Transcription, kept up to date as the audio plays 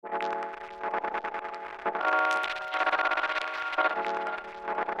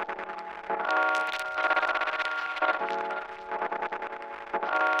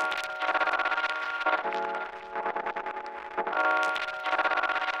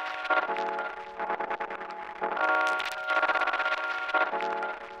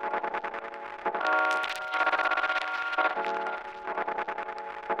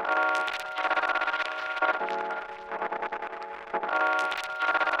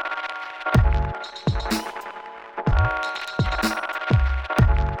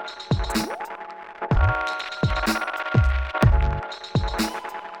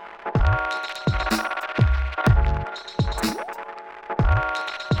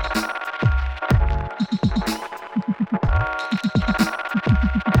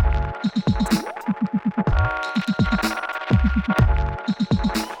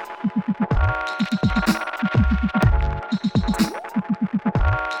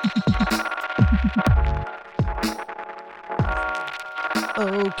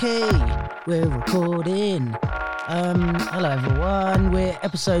Okay, we're recording. Hello everyone. We're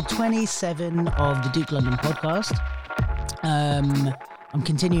episode 27 of the Duke London podcast. I'm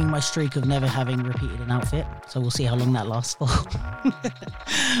continuing my streak of never having repeated an outfit, so we'll see how long that lasts for.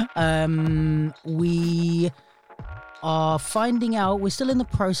 We are finding out, we're still in the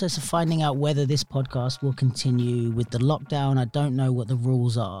process of finding out whether this podcast will continue with the lockdown. I don't know what the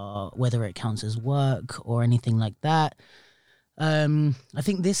rules are, whether it counts as work or anything like that. I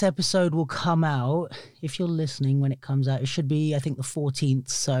think this episode will come out, if you're listening when it comes out, it should be, I think, the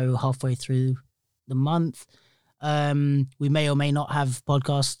 14th, so halfway through the month. We may or may not have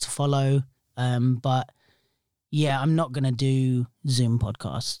podcasts to follow, but yeah, I'm not going to do Zoom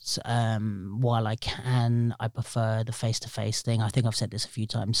podcasts. While I can, I prefer the face-to-face thing. I think I've said this a few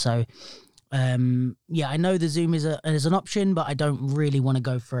times. So, yeah, I know the Zoom is an option, but I don't really want to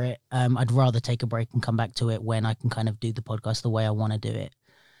go for it. I'd rather take a break and come back to it when I can kind of do the podcast the way I want to do it.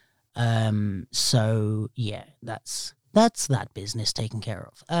 So yeah, that's that business taken care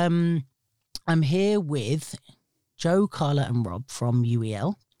of. I'm here with Joe, Carla and Rob from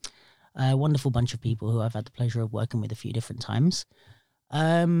UEL. A wonderful bunch of people who I've had the pleasure of working with a few different times.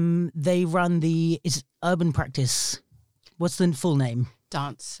 They run is Urban Practice. What's the full name?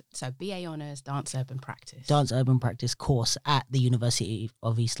 Dance. So BA Honours, Dance Urban Practice. Dance Urban Practice course at the University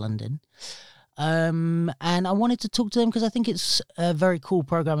of East London. And I wanted to talk to them because I think it's a very cool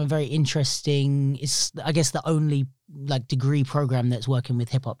program and very interesting. It's, I guess, the only degree program that's working with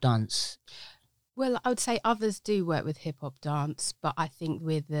hip hop dance. Well, I would say others do work with hip hop dance, but I think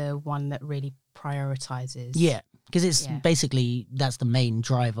we're the one that really prioritises. Yeah, because it's basically, that's the main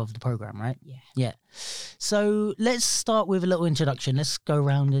drive of the program, right? Yeah. So let's start with a little introduction. Let's go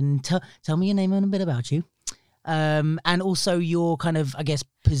around and tell me your name and a bit about you. And also your kind of, I guess,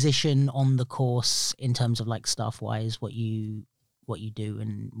 position on the course in terms of staff-wise, what you do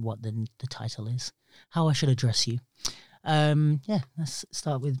and what the title is, how I should address you. Let's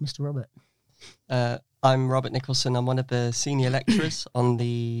start with Mr. Robert. I'm Robert Nicholson. I'm one of the senior lecturers on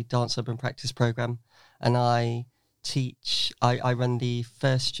the Dance Urban Practice programme, and I teach, I run the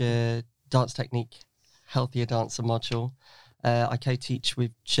first year Dance Technique Healthier Dancer module. I co-teach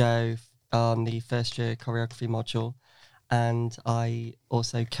with Joe on the first year choreography module, and I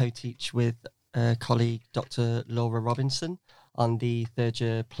also co-teach with a colleague, Dr. Laura Robinson, on the third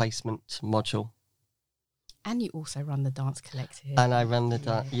year placement module. And you also run the Dance Collective. And I run the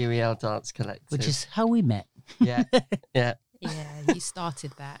UEL Dance Collective. Which is how we met. Yeah. Yeah, you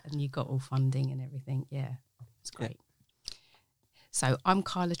started that and you got all funding and everything. Yeah, it's great. Yeah. So I'm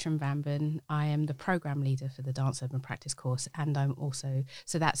Carla Trimvamben. I am the programme leader for the Dance Urban Practice course, and I'm also,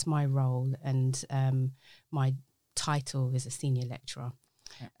 so that's my role, and my title is a senior lecturer.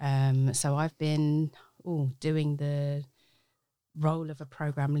 Yeah. So I've been doing the role of a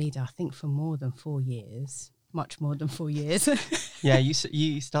program leader, I think, for more than 4 years, much more than 4 years. Yeah,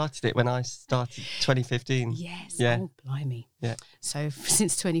 you started it when I started 2015. Yes. Yeah. Oh, blimey. Yeah. So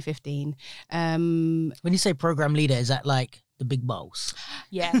since 2015. When you say program leader, is that the big boss?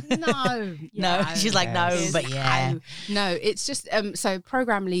 Yeah. No. No, she's no, but yeah. No, it's just, so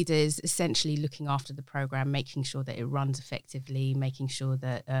program leader is essentially looking after the program, making sure that it runs effectively, making sure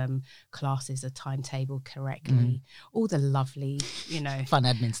that classes are timetabled correctly, all the lovely, fun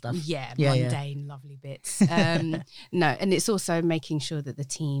admin stuff. Yeah, mundane, lovely bits. No, and it's also making sure that the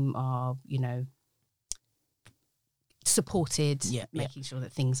team are, supported, making sure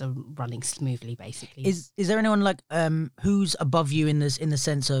that things are running smoothly, basically. Is there anyone who's above you in the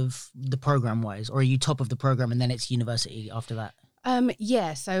sense of the program wise, or are you top of the program and then it's university after that?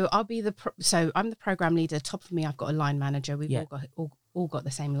 So I'll be so I'm the program leader. Top of me, I've got a line manager. We've all got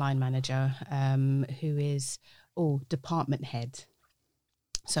the same line manager, who is department head.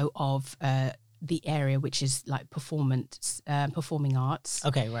 So of the area which is like performing arts.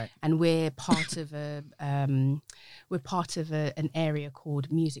 Okay, right. And we're part of an area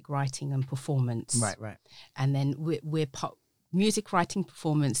called music writing and performance. Right. And then we're part. Music writing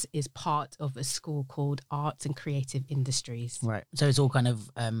performance is part of a school called Arts and Creative Industries. Right. So it's all kind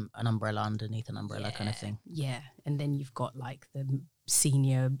of an umbrella underneath an umbrella kind of thing. Yeah. And then you've got like the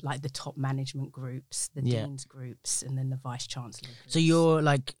senior, like the top management groups, the dean's groups, and then the vice chancellor groups. So you're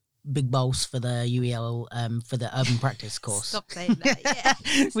like big boss for the UEL for the urban practice course. Stop saying that. Yeah.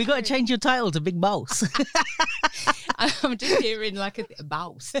 We got to change your title to big boss. I'm just hearing like a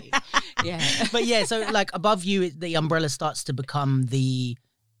boss. Yeah. But yeah, so like above you, the umbrella starts to become the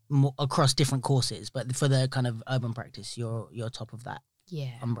across different courses. But for the kind of urban practice, you're top of that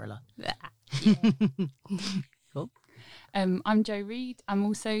umbrella. Yeah. Cool. I'm Jo Reed. I'm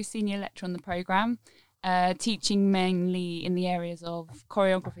also senior lecturer on the programme, teaching mainly in the areas of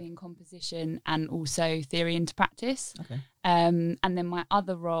choreography and composition and also theory into practice. Okay. And then my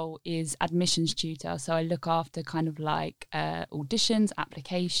other role is admissions tutor. So I look after kind of like auditions,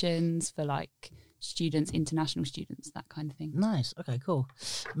 applications for like students, international students, that kind of thing. Nice. Okay, cool.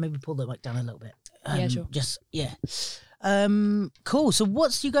 Maybe pull the mic down a little bit. Yeah, sure. Cool. So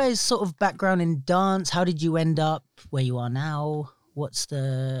what's you guys' sort of background in dance? How did you end up where you are now?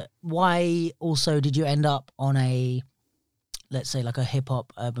 Why also did you end up on a, let's say like a hip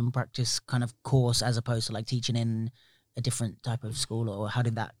hop urban practice kind of course as opposed to like teaching in a different type of school, or how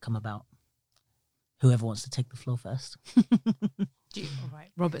did that come about? Whoever wants to take the floor first. All right.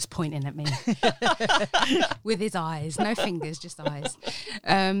 Robert's pointing at me with his eyes, no fingers, just eyes.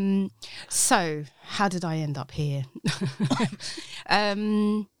 So how did I end up here?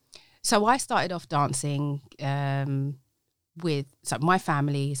 So I started off dancing so my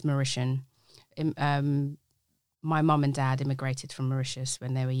family is Mauritian. My mum and dad immigrated from Mauritius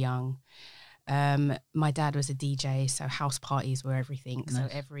when they were young. My dad was a DJ, so house parties were everything. Nice. So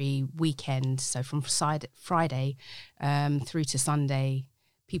every weekend, so from Friday through to Sunday,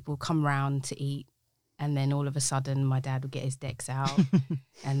 people come round to eat. And then all of a sudden, my dad would get his decks out,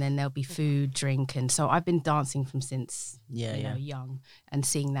 and then there'll be food, drink, and so I've been dancing from since young, and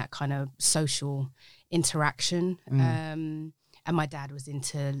seeing that kind of social interaction. And my dad was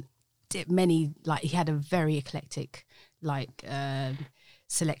into many, like he had a very eclectic, like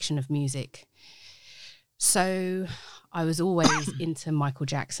selection of music. So I was always into Michael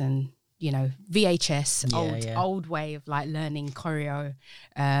Jackson. You know, VHS, old way of like learning choreo,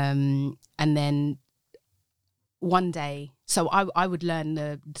 and then. One day, so I would learn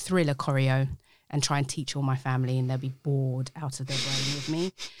the Thriller choreo and try and teach all my family, and they'll be bored out of their brain with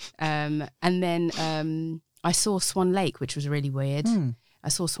me. And then I saw Swan Lake, which was really weird. I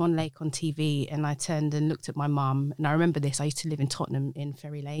saw Swan Lake on TV, and I turned and looked at my mum. And I remember this. I used to live in Tottenham in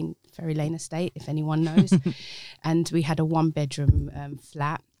Ferry Lane Estate, if anyone knows. And we had a 1-bedroom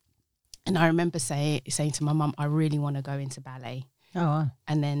flat. And I remember saying to my mum, I really want to go into ballet. Oh, wow.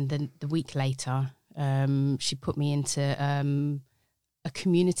 And then the week later, she put me into a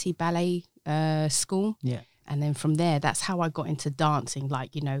community ballet school. Yeah. And then from there, that's how I got into dancing,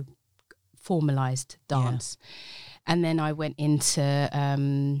 like, you know, formalized dance. Yeah. And then I went into,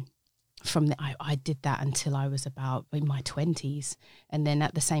 from there, I did that until I was about in my 20s. And then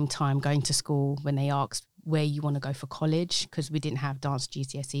at the same time, going to school when they asked where you want to go for college, because we didn't have dance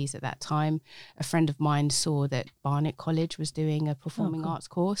GCSEs at that time. A friend of mine saw that Barnet College was doing a performing arts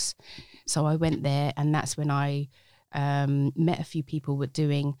course. So I went there, and that's when I met a few people with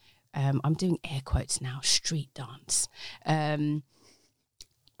doing, I'm doing air quotes now, street dance. And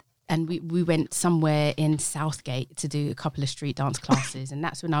we went somewhere in Southgate to do a couple of street dance classes. And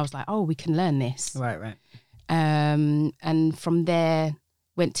that's when I was like, oh, we can learn this. Right. And from there,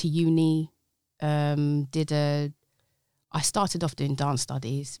 went to uni, I started off doing dance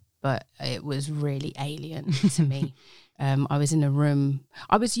studies, but it was really alien to me. I was in a room.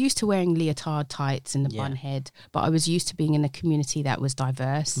 I was used to wearing leotard tights and the bun head, but I was used to being in a community that was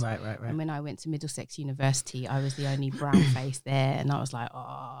diverse. Right. And when I went to Middlesex University, I was the only brown face there, and I was like,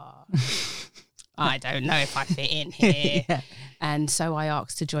 I don't know if I fit in here. Yeah. And so I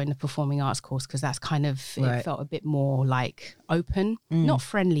asked to join the performing arts course, because that's kind of, it felt a bit more like open, not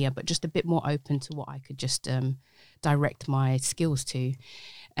friendlier, but just a bit more open to what I could just direct my skills to.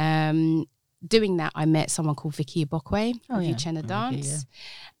 Doing that, I met someone called Vicky Ibokwe of Uchenna Dance.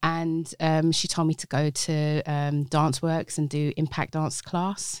 And she told me to go to Dance Works and do impact dance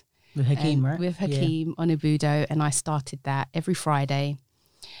class. With Hakeem, right? With Hakeem on Ibudo. And I started that every Friday.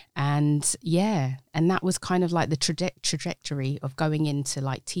 And and that was kind of like the trajectory of going into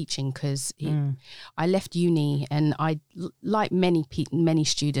like teaching, because I left uni, and like many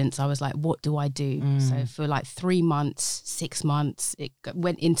students, I was like, what do I do? So for like 3 months, 6 months, it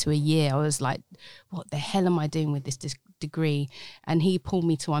went into a year. I was like, what the hell am I doing with this degree? And he pulled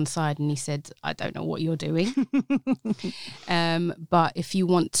me to one side and he said, I don't know what you're doing, but if you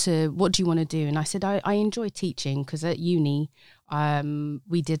want to, what do you want to do? And I said, I enjoy teaching, because at uni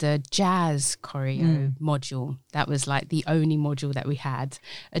we did a jazz choreo module. That was like the only module that we had,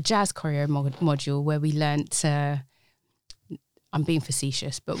 a jazz choreo module where we learnt I'm being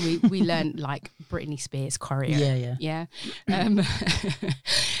facetious, but we learned like Britney Spears choreo. Yeah.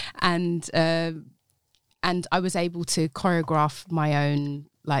 And I was able to choreograph my own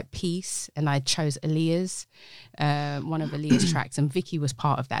like piece, and I chose Aaliyah's, one of Aaliyah's tracks, and Vicky was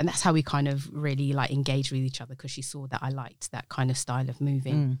part of that. And that's how we kind of really like engaged with each other, because she saw that I liked that kind of style of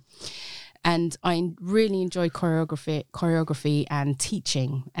moving. And I really enjoyed choreography and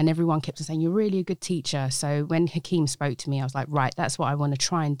teaching. And everyone kept saying, you're really a good teacher. So when Hakeem spoke to me, I was like, right, that's what I want to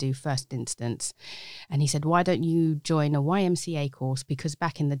try and do first instance. And he said, why don't you join a YMCA course? Because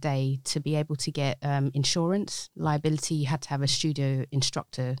back in the day, to be able to get insurance liability, you had to have a studio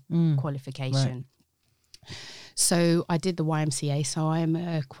instructor qualification. Right. So I did the YMCA, so I am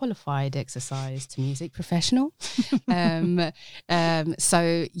a qualified exercise to music professional. So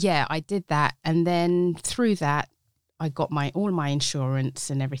yeah, I did that, and then through that, I got all my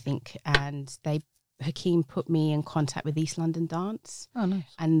insurance and everything, and Hakeem put me in contact with East London Dance. Oh,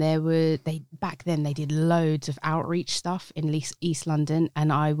 nice. And back then they did loads of outreach stuff in East London,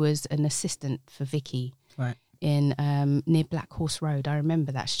 and I was an assistant for Vicky. Right. In near Black Horse Road. I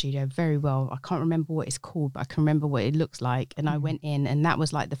remember that studio very well. I can't remember what it's called, but I can remember what it looks like. And I went in, and that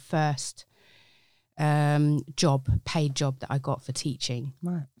was like the first paid job that I got for teaching.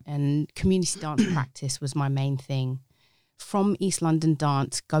 Right. And community dance practice was my main thing. From East London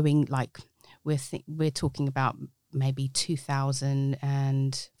Dance, going like we're talking about maybe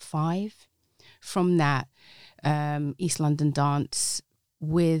 2005. From that, East London Dance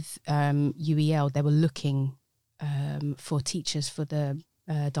with UEL, they were looking for teachers for the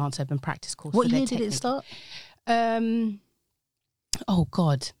dance urban practice course. What year did it start? Oh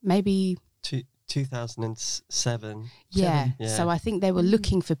God, maybe 2007. Yeah. So I think they were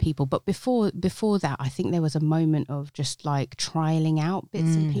looking for people, but before that, I think there was a moment of just like trialing out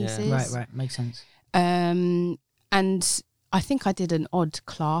bits and pieces. Yeah. Right, makes sense. And I think I did an odd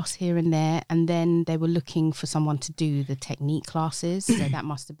class here and there, and then they were looking for someone to do the technique classes. So that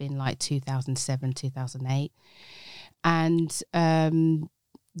must have been like 2007, 2008. And I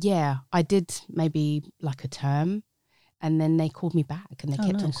did maybe like a term, and then they called me back, and they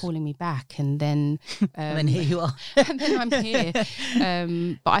kept on calling me back, and then and then here you are. And then I'm here.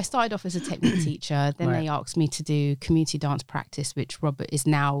 But I started off as a technique teacher. Then they asked me to do community dance practice, which Robert is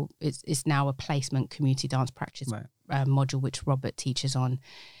now a placement community dance practice module, which Robert teaches on.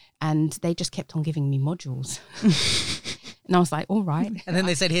 And they just kept on giving me modules. And I was like, all right. And then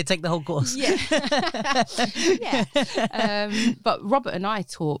they said, here, take the whole course. Yeah. But Robert and I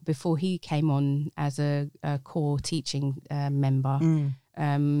taught before he came on as a core teaching member.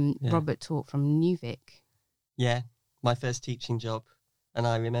 Robert taught from Newvic. Yeah, my first teaching job. And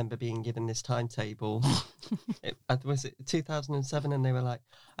I remember being given this timetable. Was it 2007? And they were like,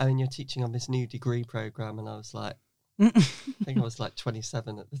 oh, and you're teaching on this new degree program. And I was like, I think I was like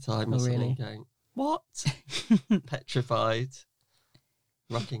 27 at the time or something, going, what? Petrified.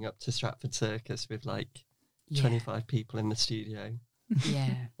 Rocking up to Stratford Circus with like 25 people in the studio.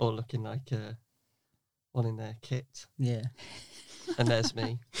 Yeah. All looking like one in their kit. Yeah. And there's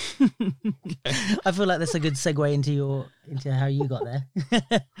me. I feel like that's a good segue into how you got there.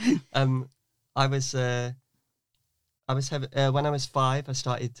 When I was 5, I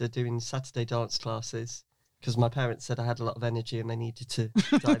started doing Saturday dance classes, because my parents said I had a lot of energy and they needed to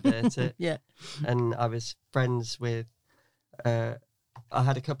divert it. Yeah. And I was friends with, I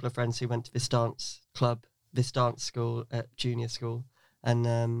had a couple of friends who went to this dance school at junior school.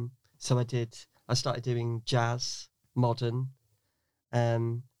 And so I started doing jazz, modern,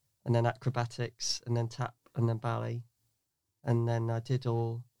 and then acrobatics, and then tap, and then ballet. And then I did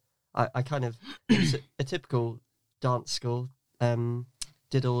I kind of, it was a typical dance school,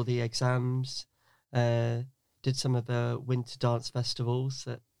 did all the exams, did some of the winter dance festivals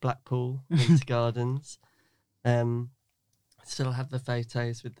at Blackpool, Winter Gardens. Still have the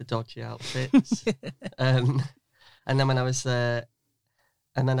photos with the dodgy outfits. And then when I was there,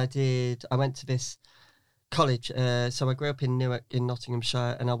 and then I went to this college. So I grew up in Newark in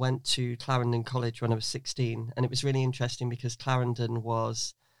Nottinghamshire, and I went to Clarendon College when I was 16. And it was really interesting because Clarendon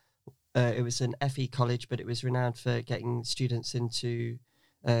was it was an FE college, but it was renowned for getting students into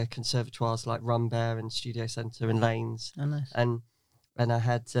conservatoires like Rumbert and Studio Centre and Lanes. Oh, nice. And I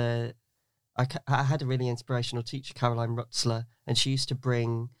had I had a really inspirational teacher, Caroline Rutzler, and she used to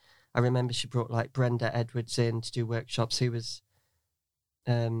bring. I remember she brought like Brenda Edwards in to do workshops. Who was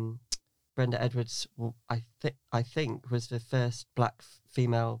Brenda Edwards? I think was the first black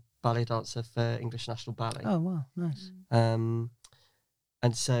female ballet dancer for English National Ballet. Oh wow, nice.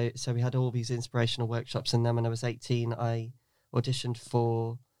 And so we had all these inspirational workshops, and then when I was 18, I auditioned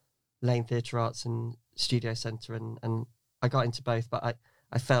for Lane Theatre Arts and Studio Centre, and I got into both, but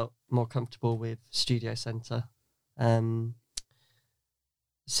I felt more comfortable with Studio Centre.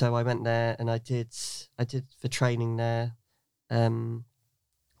 So I went there and I did the training there.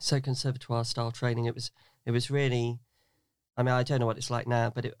 So conservatoire style training. It was really, I mean, I don't know what it's like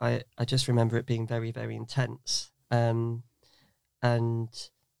now, but I just remember it being very, very intense. And then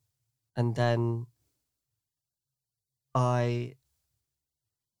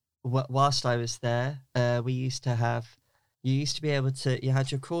whilst I was there, you used to be able to, you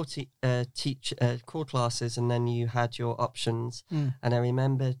had your core core classes, and then you had your options. And I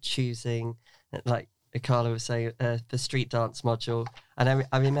remember choosing, like Carla was saying, the street dance module. And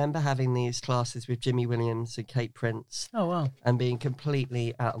I remember having these classes with Jimmy Williams and Kate Prince. Oh wow! And being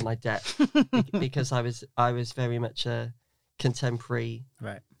completely out of my depth because I was very much a contemporary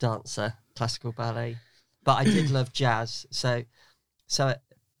dancer, classical ballet, but I did love jazz. So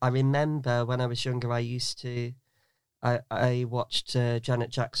I remember when I was younger, I watched Janet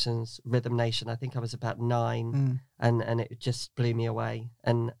Jackson's Rhythm Nation. I think I was about 9, and it just blew me away.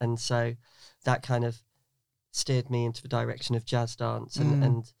 And so that kind of steered me into the direction of jazz dance.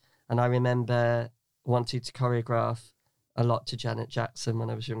 And I remember wanting to choreograph a lot to Janet Jackson when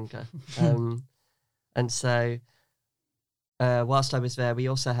I was younger. And so whilst I was there, we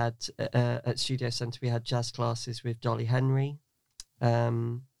also had at Studio Centre, we had jazz classes with Dolly Henry.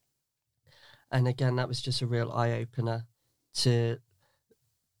 And again, that was just a real eye-opener to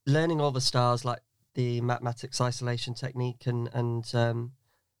learning all the styles, like the mathematics isolation technique and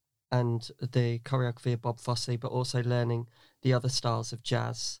the choreography of Bob Fosse, but also learning the other styles of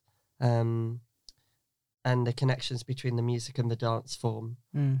jazz, and the connections between the music and the dance form.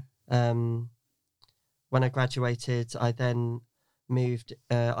 When I graduated, I then moved.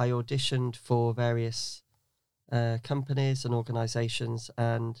 I auditioned for various companies and organisations,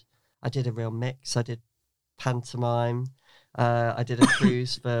 and I did a real mix. I did pantomime. I did a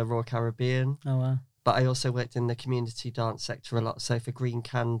cruise for Royal Caribbean. Oh wow! But I also worked in the community dance sector a lot. So for Green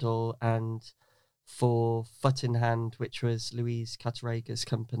Candle and for Foot in Hand, which was Louise Catarega's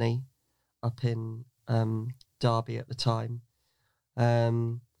company up in Derby at the time.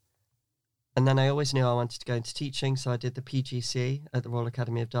 And then I always knew I wanted to go into teaching. So I did the PGCE at the Royal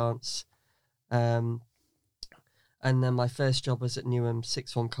Academy of Dance. And then my first job was at Newham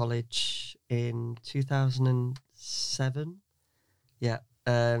Sixth Form College in 2007. Yeah.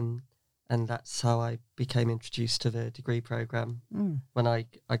 And that's how I became introduced to the degree programme when I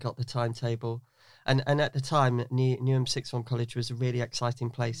got the timetable. And at the time, Newham Sixth Form College was a really exciting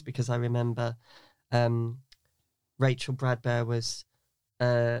place because I remember Rachel Bradbear was,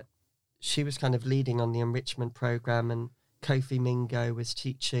 she was kind of leading on the enrichment programme, and Kofi Mingo was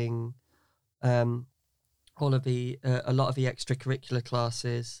teaching all of the a lot of the extracurricular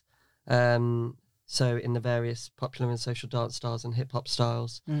classes, so in the various popular and social dance styles and hip hop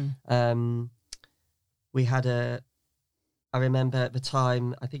styles. We had I remember at the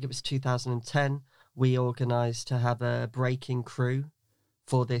time, I think it was 2010, we organised to have a breaking crew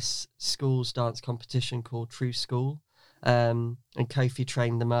for this school's dance competition called True School, and Kofi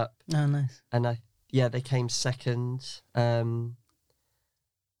trained them up. Oh, nice. And they came second. And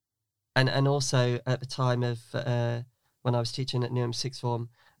also at the time of when I was teaching at Newham Sixth Form,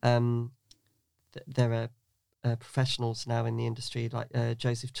 there are professionals now in the industry like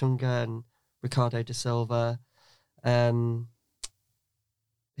Joseph Tunga and Ricardo da Silva, who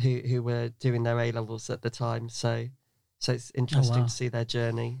were doing their A-levels at the time. So it's interesting to see their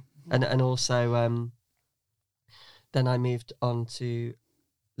journey. And also then I moved on to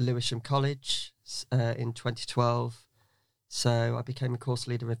Lewisham College in 2012. So I became a course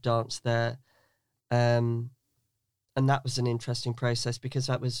leader of dance there. And that was an interesting process because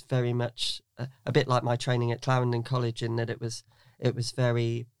that was very much a bit like my training at Clarendon College, in that it was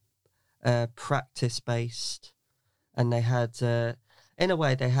very practice-based. And they had, in a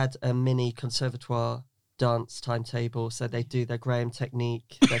way, they had a mini conservatoire dance timetable. So they do their Graham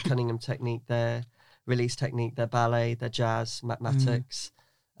technique, their Cunningham technique, their release technique, their ballet, their jazz, mathematics.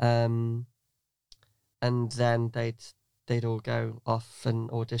 And then they'd they'd all go off and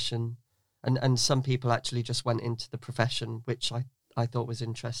audition. And some people actually just went into the profession, which I thought was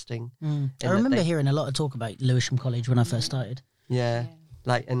interesting. I remember hearing a lot of talk about Lewisham College when I first started. Yeah.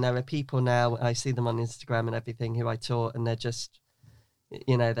 Like, and there are people now, I see them on Instagram and everything, who I taught, and they're just,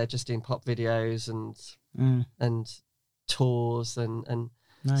 you know, they're just doing pop videos and tours and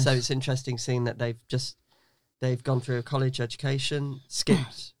Nice. so it's interesting seeing that they've gone through a college education,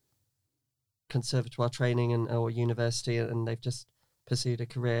 skipped conservatoire training or university, and they've just pursued a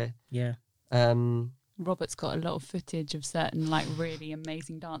career. Yeah. Robert's got a lot of footage of certain like really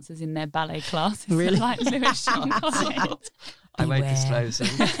amazing dancers in their ballet classes. Really? Like Lewisham College. I won't Beware. disclose them.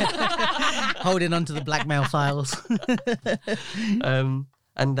 Holding on to the blackmail files.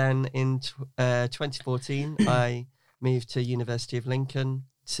 And then in 2014, I moved to University of Lincoln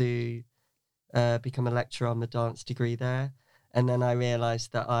to become a lecturer on the dance degree there. And then I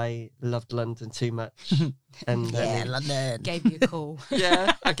realised that I loved London too much. And Yeah, London. Gave you a call.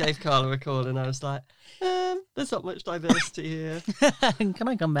 yeah, I gave Carla a call and I was like, there's not much diversity here. Can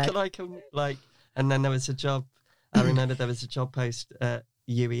I come back? Can I come? Like, and then there was a job. I remember there was a job post at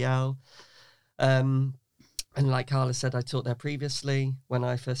UEL. And like Carla said, I taught there previously when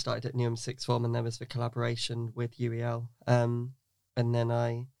I first started at Newham Sixth Form, and there was the collaboration with UEL. And then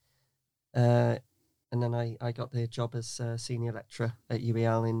I got the job as a senior lecturer at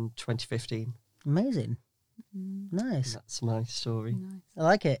UEL in 2015. Amazing. Nice. That's my story. Nice. I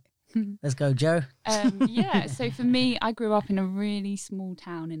like it. Let's go, Joe. Yeah, so for me, I grew up in a really small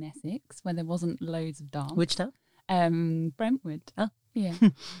town in Essex where there wasn't loads of dance. Which town? Brentwood. Oh. Yeah,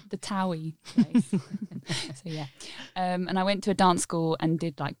 the Towie place. So yeah, and I went to a dance school and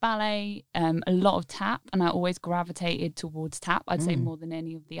did like ballet, a lot of tap, and I always gravitated towards tap. I'd say more than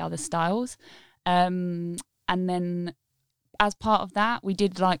any of the other styles. And then as part of that, we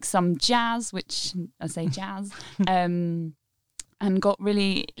did like some jazz, which I say jazz, and got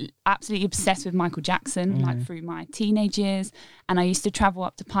really absolutely obsessed with Michael Jackson, like through my teenage years. And I used to travel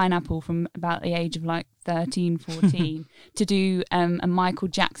up to Pineapple from about the age of like 13, 14 to do a Michael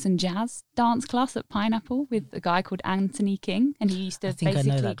Jackson jazz dance class at Pineapple with a guy called Anthony King. And he used to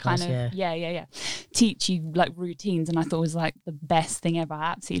basically kind of, teach you like routines. And I thought it was like the best thing ever.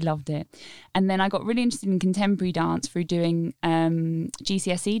 I absolutely loved it. And then I got really interested in contemporary dance through doing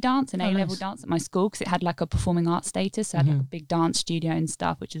GCSE dance and A-level dance at my school, because it had like a performing arts status. So I had like a big dance studio and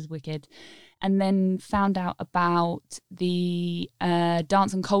stuff, which is wicked. And then found out about the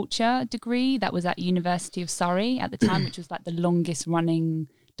dance and culture degree that was at University of Surrey at the time, which was like the longest running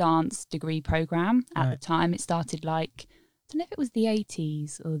dance degree program at the time. It started like, I don't know if it was the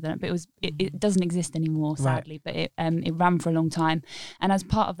 80s or but it doesn't exist anymore, sadly, but it ran for a long time. And as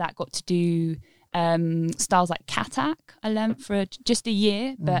part of that, got to do styles like Katak. I learned for just a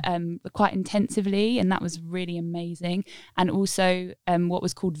year, but quite intensively, and that was really amazing. And also what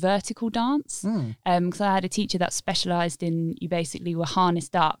was called vertical dance, because I had a teacher that specialised in, you basically were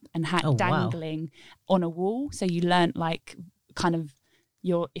harnessed up and dangling on a wall, so you learnt like kind of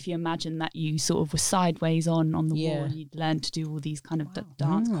if you imagine that you sort of were sideways on the wall, and you'd learn to do all these kind of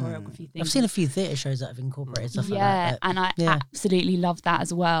dance choreography things. I've seen a few theatre shows that have incorporated stuff like that. And I absolutely loved that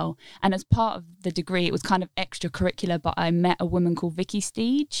as well. And as part of the degree, it was kind of extracurricular, but I met a woman called Vicky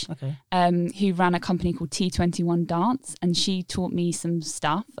Steege, who ran a company called T21 Dance, and she taught me some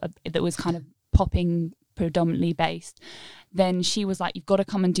stuff that was kind of popping predominantly based. Then she was like, you've got to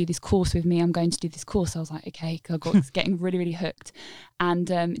come and do this course with me. I'm going to do this course. I was like, okay, because I got getting really, really hooked. And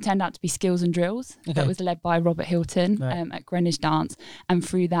it turned out to be Skills and Drills. That was led by Robert Hilton at Greenwich Dance. And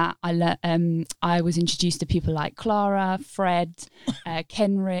through that, I was introduced to people like Clara, Fred,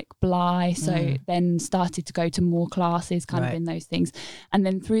 Kenrick, Bly. So then started to go to more classes kind of in those things. And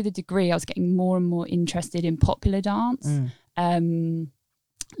then through the degree, I was getting more and more interested in popular dance.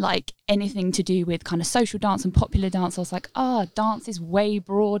 Like anything to do with kind of social dance and popular dance. I was like, dance is way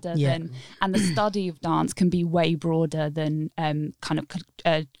broader than, and the study of dance can be way broader than kind of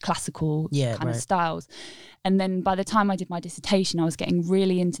classical kind of styles. And then by the time I did my dissertation, I was getting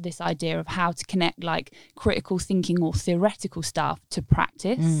really into this idea of how to connect like critical thinking or theoretical stuff to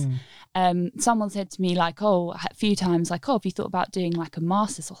practice. Someone said to me like, a few times like, have you thought about doing like a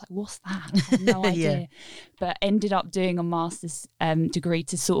master's? I was like, what's that? I had no idea. But ended up doing a master's degree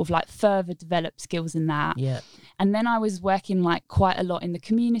to sort of like further develop skills in that. And then I was working like quite a lot in the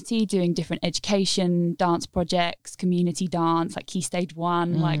community, doing different education dance projects, community dance, like Key Stage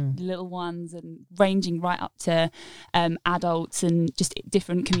 1, like little ones, and ranging right up to adults and just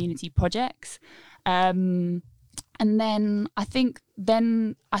different community projects. And then I think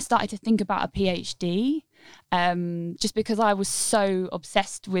I started to think about a PhD. just because I was so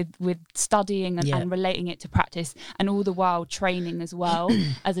obsessed with studying and relating it to practice, and all the while training as well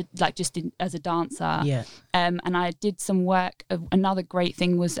as a dancer. And I did some work. Another great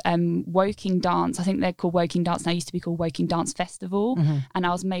thing was Woking Dance. I think they're called Woking Dance now. Used to be called Woking Dance Festival. And I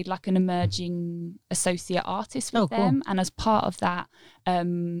was made like an emerging associate artist with them. And as part of that,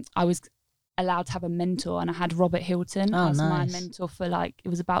 I was allowed to have a mentor, and I had Robert Hilton as my mentor for it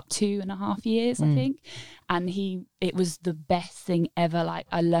was about 2.5 years, I think. And it was the best thing ever. Like,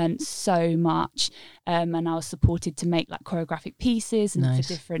 I learned so much, and I was supported to make like choreographic pieces and for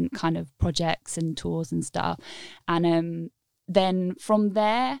different kind of projects and tours and stuff. And then from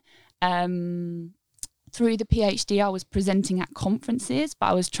there, through the PhD, I was presenting at conferences, but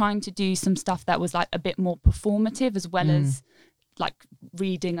I was trying to do some stuff that was like a bit more performative, as well as like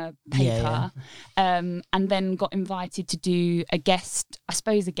reading a paper. And then got invited to do a guest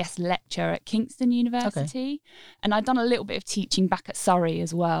lecture at Kingston University. And I'd done a little bit of teaching back at Surrey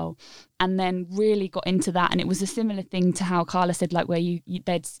as well, and then really got into that. And it was a similar thing to how Carla said, like, where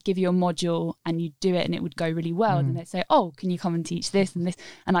they'd give you a module and you'd do it and it would go really well, and they'd say, oh, can you come and teach this and this?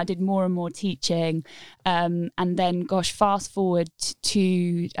 And I did more and more teaching, and then fast forward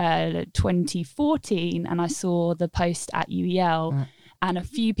to 2014, and I saw the post at UEL. And a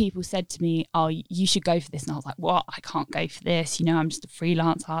few people said to me, oh, you should go for this. And I was like, what? I can't go for this. I'm just a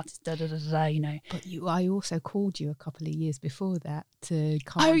freelance artist, But I also called you a couple of years before that to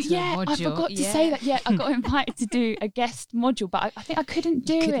come to the module. I forgot to say that. Yeah, I got invited to do a guest module, but I think I couldn't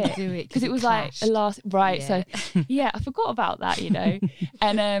do it because it was like a last, right. So I forgot about that,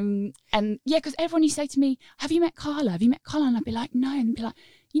 And because everyone used to say to me, have you met Carla? Have you met Carla? And I'd be like, no. And they'd be like,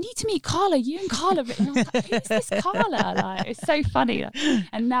 you need to meet Carla. You and Carla. And I was like, who's this Carla? Like, it's so funny.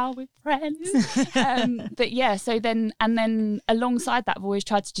 And now we're friends. So then alongside that, I've always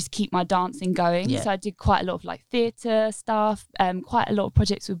tried to just keep my dancing going. So I did quite a lot of like theatre stuff, quite a lot of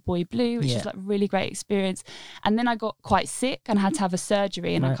projects with Boy Blue, which was like a really great experience. And then I got quite sick and had to have a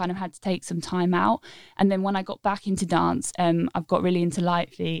surgery, and I kind of had to take some time out. And then when I got back into dance, I've got really into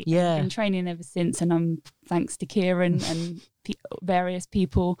light feet. I've been training ever since, and I'm thanks to Kieran and various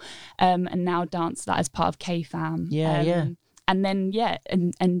people, and now dance that as part of KFAM. And then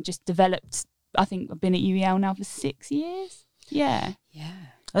and just developed. I think I've been at UEL now for 6 years. I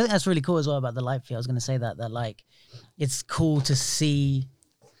think that's really cool as well about the light fee. I was going to say that like it's cool to see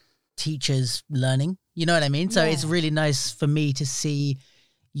teachers learning, you know what I mean? So it's really nice for me to see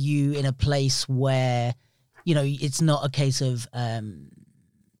you in a place where it's not a case of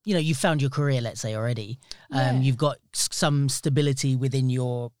you found your career, let's say, already. You've got some stability within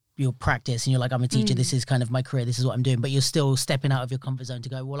your practice, and you're like, I'm a teacher, this is kind of my career, this is what I'm doing, but you're still stepping out of your comfort zone to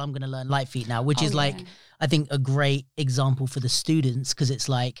go, well, I'm going to learn light feet now, which is like, I think a great example for the students, because it's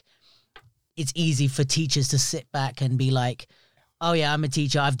like, it's easy for teachers to sit back and be like, oh yeah, I'm a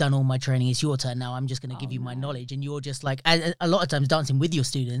teacher, I've done all my training, it's your turn now, I'm just going to give you my knowledge. And you're just like, a lot of times dancing with your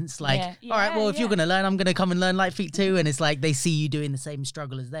students, like, all right, well, if you're going to learn, I'm going to come and learn light feet too. And it's like, they see you doing the same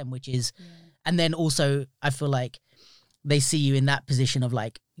struggle as them, which is, and then also I feel like they see you in that position of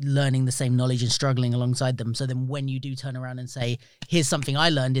like learning the same knowledge and struggling alongside them. So then when you do turn around and say, here's something I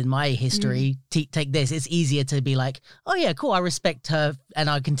learned in my history, take this, it's easier to be like, oh yeah, cool, I respect her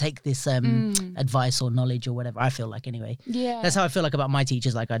and I can take this advice or knowledge or whatever. I feel like, anyway. That's how I feel like about my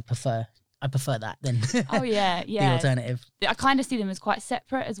teachers. Like I prefer that than the alternative. I kind of see them as quite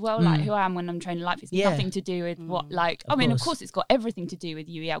separate as well, like who I am when I'm training light feet. It's nothing to do with what, like, of course it's got everything to do with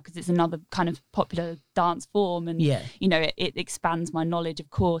UEL because it's another kind of popular dance form, and it expands my knowledge,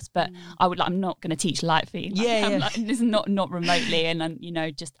 of course, but I'm not going to teach light feet. I'm like, this is not remotely, and I'm,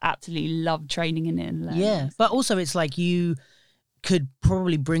 just absolutely love training in it and learning. But also it's like you could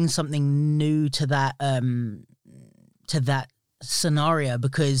probably bring something new to that scenario,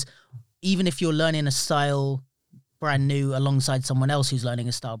 because even if you're learning a style brand new alongside someone else who's learning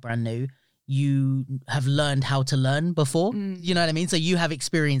a style brand new, you have learned how to learn before. You know what I mean? So you have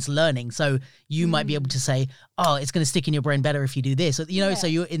experience learning. So you might be able to say, oh, it's going to stick in your brain better if you do this. So, so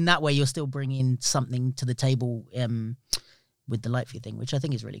you're in that way, you're still bringing something to the table with the light feet thing, which I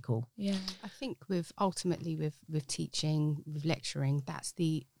think is really cool. Yeah, I think with teaching, with lecturing, that's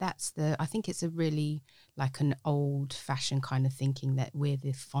the I think it's a really like an old fashioned kind of thinking that we're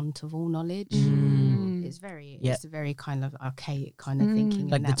the font of all knowledge. It's a very kind of archaic kind of thinking.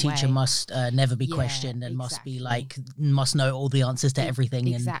 Like the teacher must never be questioned and must know all the answers to everything.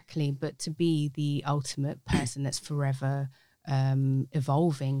 Exactly, but to be the ultimate person that's forever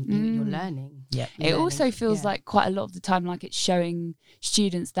evolving, you're learning. It also feels like quite a lot of the time like it's showing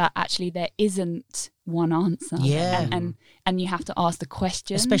students that actually there isn't one answer, and you have to ask the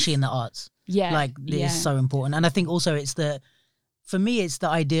question, especially in the arts. Yeah. Like it's so important. And I think also for me, it's the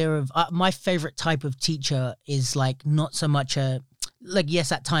idea of my favorite type of teacher is like not so much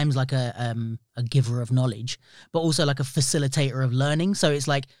yes, at times like a giver of knowledge, but also like a facilitator of learning. So it's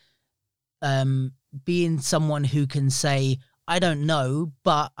like being someone who can say, I don't know,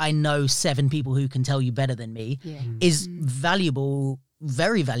 but I know 7 people who can tell you better than me is valuable,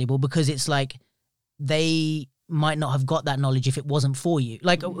 very valuable, because it's like they might not have got that knowledge if it wasn't for you.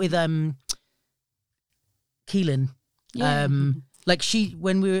 Like with Keelan, like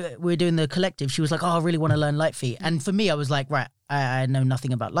when we were doing the collective, she was like, oh, I really want to learn light feet. And for me, I was like, right, I know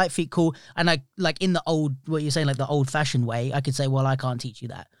nothing about light feet, cool. And I like in the old, what you're saying, like the old fashioned way, I could say, well, I can't teach you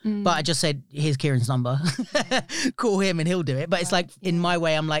that. But I just said, here's Kieran's number, call him and he'll do it. But it's like in my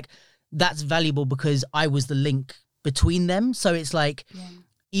way, I'm like, that's valuable because I was the link between them. So it's like,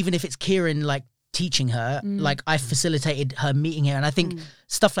 even if it's Kieran like teaching her, like I facilitated her meeting here. And I think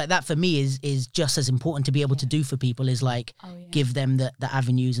stuff like that for me is just as important to be able to do for people, is like give them the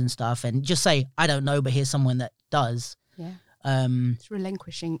avenues and stuff, and just say, I don't know, but here's someone that does. It's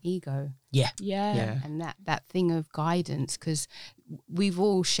relinquishing ego. And that thing of guidance, because we've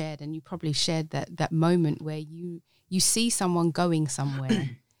all shared, and you probably shared that moment where you see someone going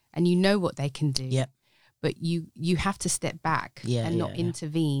somewhere and you know what they can do, but you have to step back and not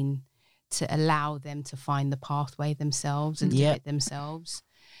intervene to allow them to find the pathway themselves and do it themselves.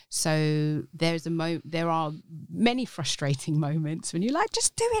 So there are many frustrating moments when you're like,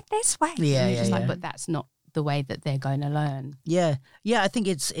 just do it this way. But that's not the way that they're going to learn. I think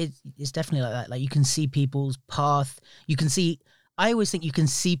it's definitely like that. Like you can see people's path. I always think you can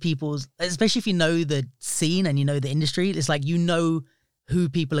see people's, especially if you know the scene and you know the industry, it's like you know who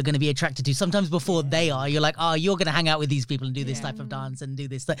people are going to be attracted to. Sometimes before they are, you're like, oh, you're going to hang out with these people and do this type of dance and do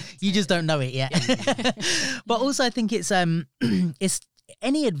this. You just don't know it yet. But also I think it's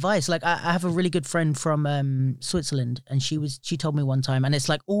any advice. Like I have a really good friend from Switzerland, and she told me one time, and it's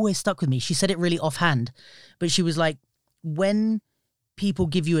like always stuck with me. She said it really offhand, but she was like, when people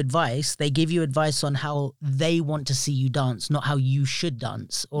give you advice, they give you advice on how they want to see you dance, not how you should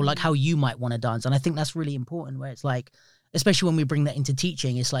dance, or like how you might want to dance. And I think that's really important, where it's like, especially when we bring that into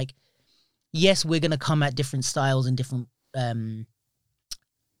teaching, it's like, yes, we're going to come at different styles and different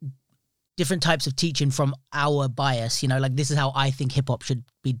types of teaching from our bias, like this is how I think hip hop should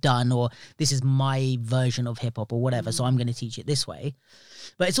be done, or this is my version of hip hop or whatever. So I'm going to teach it this way.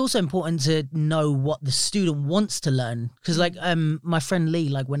 But it's also important to know what the student wants to learn. Cause like, my friend Lee,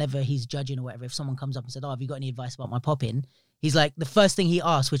 like whenever he's judging or whatever, if someone comes up and said, oh, have you got any advice about my pop-in? He's like, the first thing he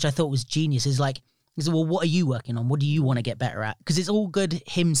asked, which I thought was genius, is like, he said, well, what are you working on? What do you want to get better at? Because it's all good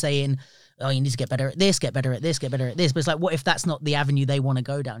him saying, oh, you need to get better at this, get better at this, get better at this. But it's like, what if that's not the avenue they want to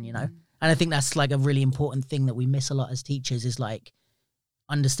go down, And I think that's like a really important thing that we miss a lot as teachers, is like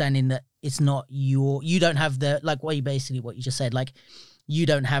understanding that it's not you don't have the, like what you just said, like you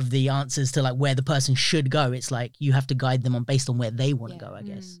don't have the answers to like where the person should go. It's like you have to guide them based on where they want to go, I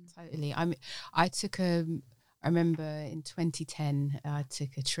guess. Totally. I remember in 2010, I took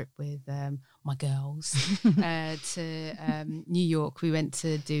a trip with my girls to New York. We went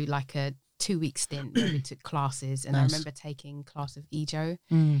to do like a 2-week stint where we took classes, and I remember taking class of Ejo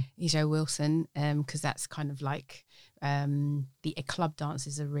Wilson, because that's kind of like the club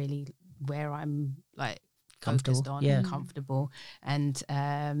dances are really where I'm like focused on and comfortable, and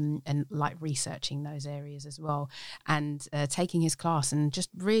like researching those areas as well, and taking his class, and just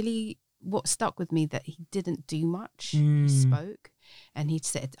really what stuck with me that he didn't do much. He spoke and he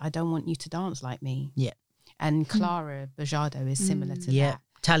said, I don't want you to dance like me. And Clara Bajado is similar to that.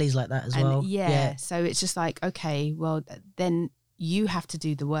 Tally's like that as well. So it's just like, okay, well then you have to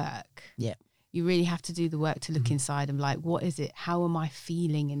do the work. You really have to do the work to look inside and like, what is it? How am I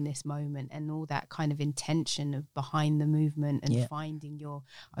feeling in this moment? And all that kind of intention of behind the movement and finding your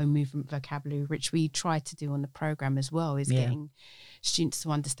own movement vocabulary, which we try to do on the program as well, is getting students to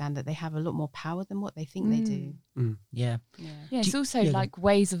understand that they have a lot more power than what they think they do. It's also like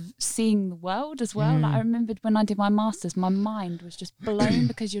ways of seeing the world as well. Like I remembered when I did my master's, my mind was just blown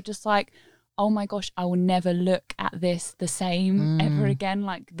because you're just like, oh my gosh, I will never look at this the same ever again,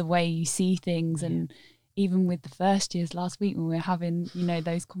 like the way you see things. And even with the first years last week when we were having,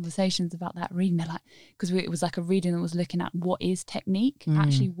 those conversations about that reading, they're like, because it was like a reading that was looking at what is technique,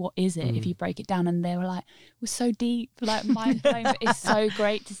 actually what is it if you break it down, and they were like, it was so deep, like mind blowing. But it's so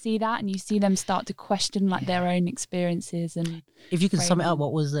great to see that, and you see them start to question like their own experiences. And if you can sum it up,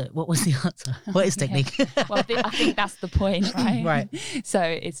 what was the answer? What is technique? Well, I think that's the point, right? So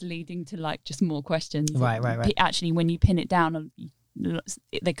it's leading to like just more questions. Right. Actually, when you pin it down,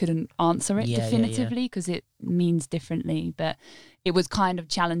 they couldn't answer it Yeah, definitively because it means differently. But it was kind of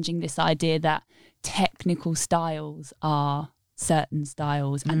challenging this idea that technical styles are certain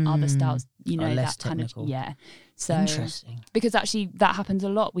styles and other styles, you know, less that kind technical. of, yeah. So Interesting. because actually that happens a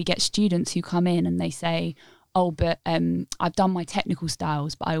lot. We get students who come in and they say, oh, but I've done my technical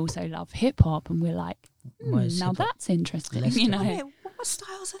styles, but I also love hip hop. And we're like, Why is now hip-hop that's interesting, less you know. technical? What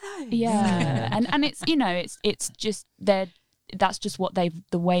styles are those? Yeah, and it's, you know, it's just that's just what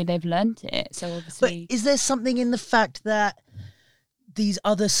the way they've learnt it. So But obviously, is there something in the fact that these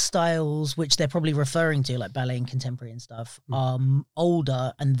other styles, which they're probably referring to, like ballet and contemporary and stuff, are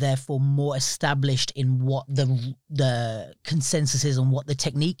older and therefore more established in what the consensus is on what the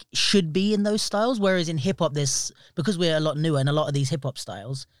technique should be in those styles? Whereas in hip hop, because we're a lot newer, and a lot of these hip hop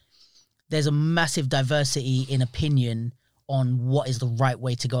styles, there's a massive diversity in opinion on what is the right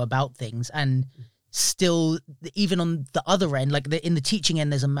way to go about things. And still, even on the other end, like in the teaching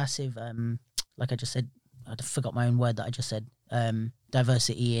end, there's a massive, like I just said, I forgot my own word that I just said,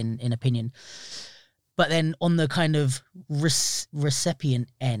 diversity in opinion. But then on the kind of recipient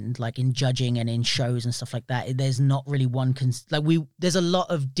end, like in judging and in shows and stuff like that, there's not really one, there's a lot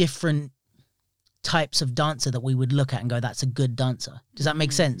of different types of dancer that we would look at and go, that's a good dancer. Does that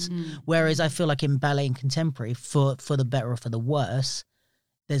make sense? Whereas I feel like in ballet and contemporary, for the better or for the worse,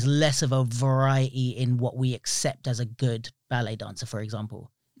 there's less of a variety in what we accept as a good ballet dancer, for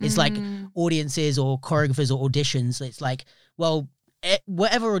example. It's like audiences or choreographers or auditions. It's like, well,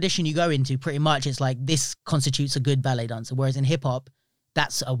 whatever audition you go into, pretty much it's like this constitutes a good ballet dancer. Whereas in hip hop,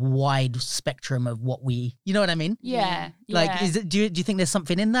 that's a wide spectrum of what you know what I mean? yeah. Like, do you think there's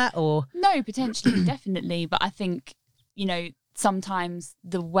something in that, or? No, potentially, definitely. But I think, you know, sometimes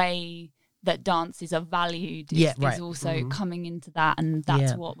the way that dances are valued is also coming into that, and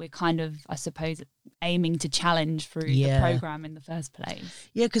that's what we're kind of, I suppose, aiming to challenge through the program in the first place.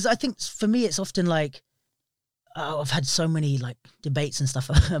 Yeah, because I think for me it's often like, I've had so many like debates and stuff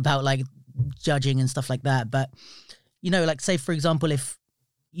about like judging and stuff like that, but you know, like say for example, if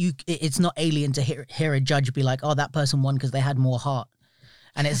it's not alien to hear a judge be like, oh, that person won because they had more heart,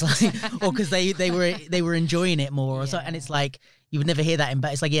 and it's like, or because they were enjoying it more, or so, and it's like, you would never hear that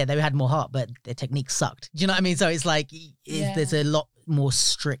but it's like, yeah, they had more heart, but their technique sucked. Do you know what I mean? So it's like, there's a lot more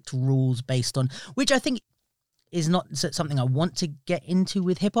strict rules based on, which I think is not something I want to get into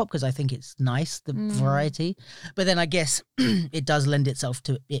with hip hop, because I think it's nice, the variety. But then I guess it does lend itself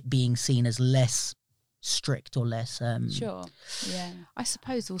to it being seen as less strict or less. Sure. Yeah. I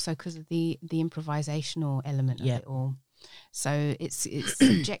suppose also because of the improvisational element of it all. So it's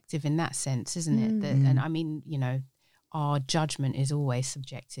subjective in that sense, isn't it? And I mean, you know, our judgment is always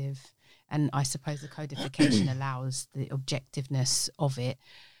subjective, and I suppose the codification allows the objectiveness of it.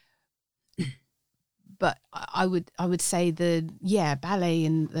 But I would say ballet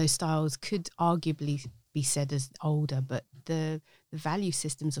and those styles could arguably be said as older, but the value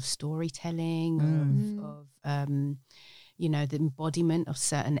systems of storytelling, of you know, the embodiment of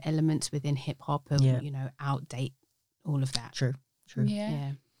certain elements within hip hop, you know, outdate all of that. True.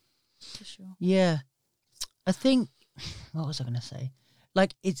 Yeah. For sure. Yeah. I think, what was I going to say?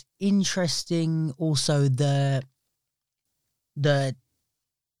 Like, it's interesting also the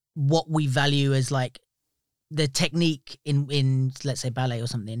what we value as like the technique in let's say ballet or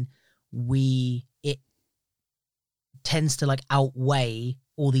something, it tends to like outweigh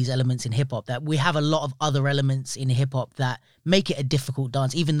all these elements in hip hop, that we have a lot of other elements in hip hop that make it a difficult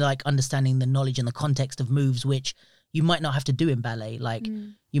dance, even like understanding the knowledge and the context of moves, which you might not have to do in ballet. Like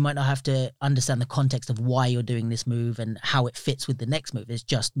you might not have to understand the context of why you're doing this move and how it fits with the next move. It's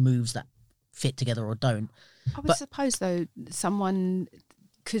just moves that fit together or don't. I would suppose though, someone,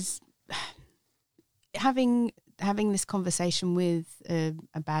 because having this conversation with a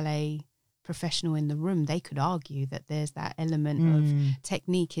ballet professional in the room, they could argue that there's that element of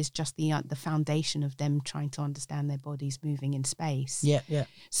technique is just the foundation of them trying to understand their bodies moving in space. Yeah.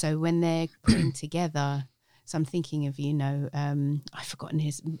 So when they're putting together, so I'm thinking of, you know, I've forgotten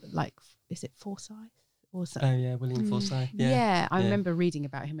his, like, is it Forsyth? Or so? Oh yeah, William Forsyth. Yeah, I remember reading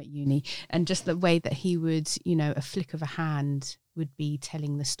about him at uni, and just the way that he would, you know, a flick of a hand would be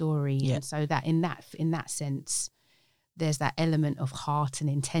telling the story, and so that in that sense, there's that element of heart and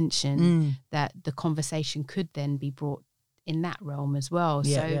intention that the conversation could then be brought in that realm as well.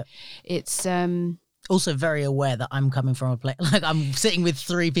 It's also very aware that I'm coming from a place, like I'm sitting with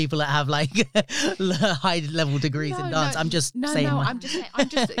three people that have like high level degrees in dance. I'm just saying. I'm just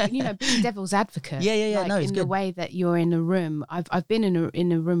you know, being devil's advocate. Yeah. Like, no, it's in good. the way that you're in a room. I've been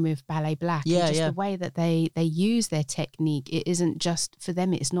in a room with Ballet Black. Yeah, and just the way that they use their technique. It isn't just for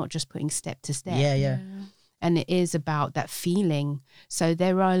them. It's not just putting step to step. Yeah. and it is about that feeling. So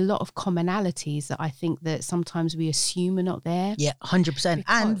there are a lot of commonalities that I think that sometimes we assume are not there. Yeah, 100%.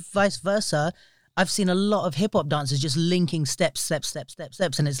 And vice versa. I've seen a lot of hip hop dancers just linking steps.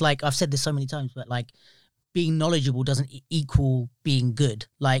 And it's like, I've said this so many times, but like being knowledgeable doesn't equal being good.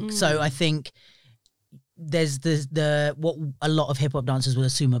 Like, so I think there's the what a lot of hip hop dancers will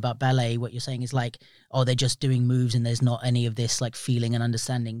assume about ballet. What you're saying is like, oh, they're just doing moves and there's not any of this like feeling and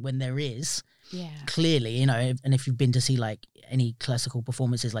understanding, when there is. Yeah. Clearly, you know, and if you've been to see like any classical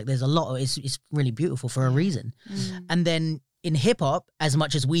performances, like there's a lot of, it's really beautiful for a reason. And then in hip hop, as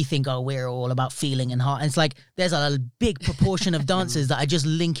much as we think, oh, we're all about feeling and heart, and it's like there's a big proportion of dancers that are just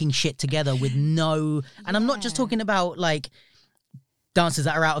linking shit together with no, and I'm not just talking about like dancers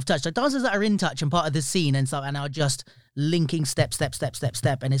that are out of touch, like dancers that are in touch and part of the scene and stuff, and are just linking step,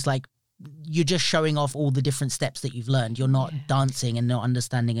 and it's like you're just showing off all the different steps that you've learned. You're not dancing and not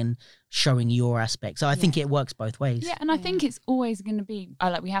understanding and showing your aspect. So I think it works both ways. Yeah, and I think it's always going to be,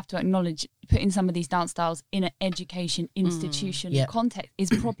 like we have to acknowledge, putting some of these dance styles in an education institution context is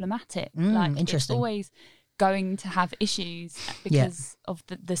problematic. Like it's always going to have issues because of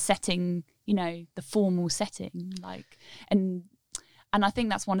the setting, you know, the formal setting. Like, and I think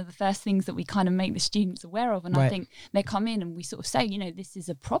that's one of the first things that we kind of make the students aware of. And I think they come in and we sort of say, you know, this is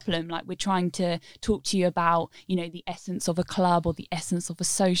a problem. Like, we're trying to talk to you about, you know, the essence of a club or the essence of a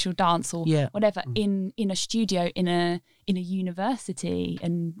social dance or whatever in a studio, in a university.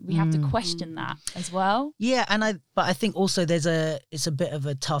 And we have to question that as well. Yeah. But I think also it's a bit of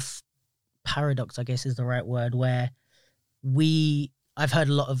a tough paradox, I guess is the right word, where I've heard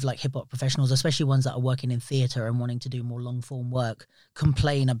a lot of like hip hop professionals, especially ones that are working in theatre and wanting to do more long form work,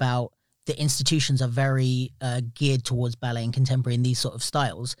 complain about the institutions are very geared towards ballet and contemporary and these sort of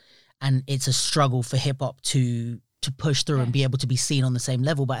styles. And it's a struggle for hip hop to push through and be able to be seen on the same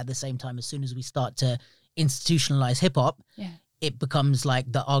level. But at the same time, as soon as we start to institutionalize hip hop, it becomes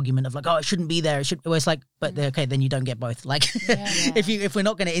like the argument of like, oh, it shouldn't be there. It should. Well, it's like, but okay, then you don't get both. Like, if we're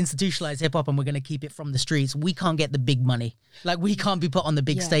not going to institutionalize hip hop and we're going to keep it from the streets, we can't get the big money. Like, we can't be put on the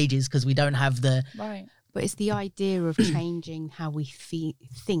big stages because we don't have the right. But it's the idea of changing how we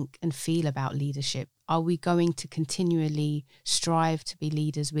think and feel about leadership. Are we going to continually strive to be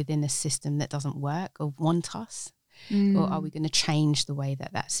leaders within a system that doesn't work or want us? Or are we going to change the way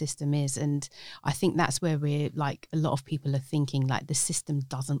that system is? And I think that's where we're like, a lot of people are thinking like the system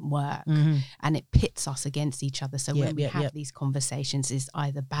doesn't work and it pits us against each other. So when we have these conversations, is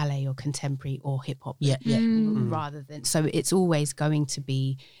either ballet or contemporary or hip hop rather than, so it's always going to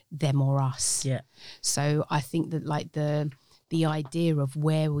be them or us. Yeah. So I think that like the idea of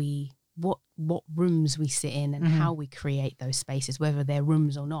where what rooms we sit in and how we create those spaces, whether they're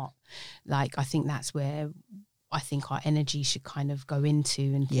rooms or not, like I think that's where I think our energy should kind of go into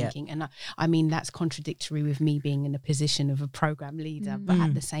and thinking. And I mean, that's contradictory with me being in a position of a program leader, but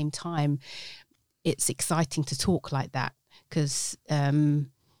at the same time, it's exciting to talk like that because the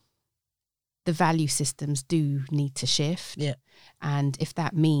value systems do need to shift. Yeah. And if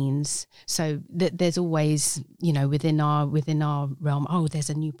that means, so there's always, you know, within our realm, oh, there's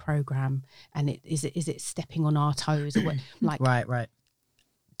a new program and is it stepping on our toes or what? Like, right.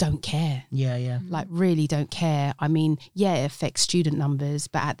 Don't care. Yeah. Like, really don't care. I mean, yeah, it affects student numbers,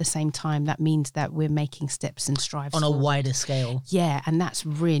 but at the same time, that means that we're making steps and strives on a wider scale. Yeah, and that's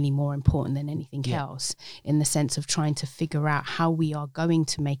really more important than anything else, in the sense of trying to figure out how we are going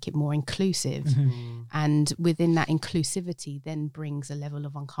to make it more inclusive. And within that inclusivity then brings a level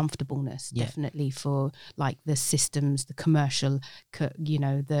of uncomfortableness, definitely, for like the systems, the commercial, you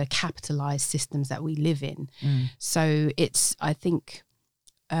know, the capitalized systems that we live in. So it's, I think...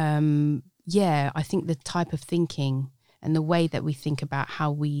 I think the type of thinking and the way that we think about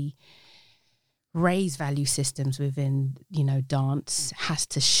how we raise value systems within, you know, dance has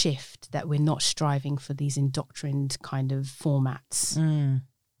to shift, that we're not striving for these indoctrined kind of formats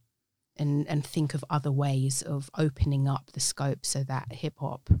and think of other ways of opening up the scope so that hip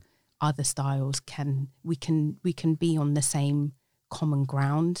hop, other styles we can be on the same common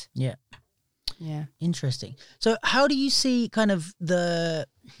ground. Yeah. Interesting. So how do you see kind of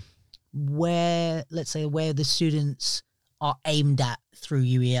where the students are aimed at through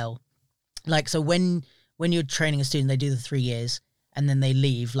UEL? Like, so when you're training a student, they do the 3 years and then they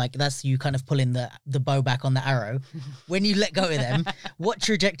leave, like that's you kind of pulling the bow back on the arrow. When you let go of them, what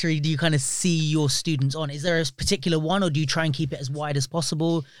trajectory do you kind of see your students on? Is there a particular one, or do you try and keep it as wide as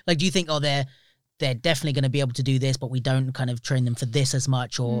possible? Like, do you think, oh, they're definitely going to be able to do this, but we don't kind of train them for this as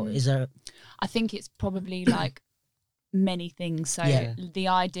much? Or is there... I think it's probably like many things. So the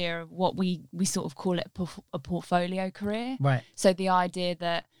idea of what we sort of call it a portfolio career. Right. So the idea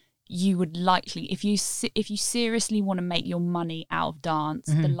that, you would likely, if you seriously want to make your money out of dance,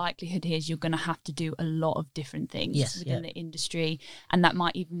 the likelihood is you're going to have to do a lot of different things within the industry, and that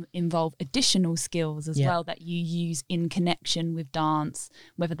might even involve additional skills as well that you use in connection with dance,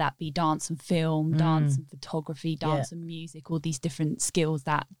 whether that be dance and film, dance and photography, dance and music, all these different skills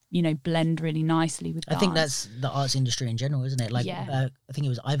that, you know, blend really nicely with dance. I think that's the arts industry in general, isn't it? Like, I think it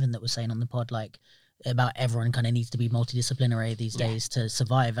was Ivan that was saying on the pod, like, about everyone kind of needs to be multidisciplinary these days to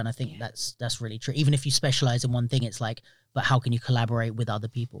survive, and I think that's really true. Even if you specialize in one thing, it's like, but how can you collaborate with other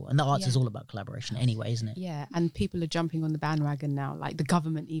people? And the arts is all about collaboration anyway, isn't it? Yeah, and people are jumping on the bandwagon now, like the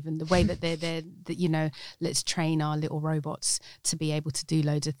government, even the way that they're you know, let's train our little robots to be able to do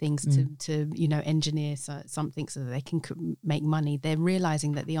loads of things, to you know, engineer something so that they can make money. They're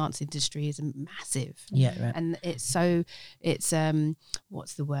realizing that the arts industry is massive. And it's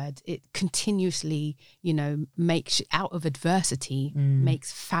what's the word? It continuously, you know, makes out of adversity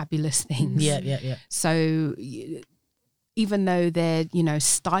makes fabulous things. So even though they're, you know,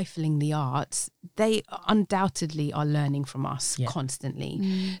 stifling the arts, they undoubtedly are learning from us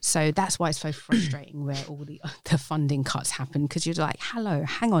constantly. So that's why it's so frustrating where all the funding cuts happen, because you're like, hello,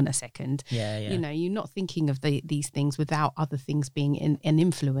 hang on a second. You know, you're not thinking of these things without other things being an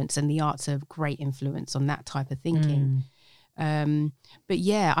influence, and the arts are a great influence on that type of thinking. But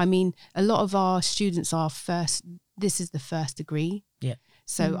yeah, I mean, a lot of our students are this is the first degree.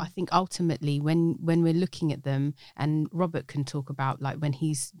 So I think ultimately when we're looking at them, and Robert can talk about, like, when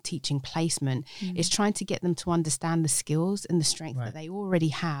he's teaching placement, it's trying to get them to understand the skills and the strength that they already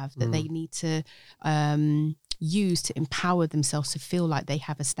have, that they need to use to empower themselves to feel like they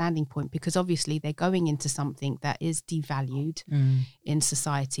have a standing point, because obviously they're going into something that is devalued in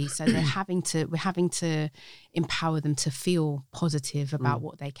society. So we're having to empower them to feel positive about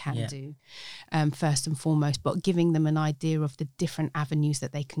what they can do, first and foremost, but giving them an idea of the different avenues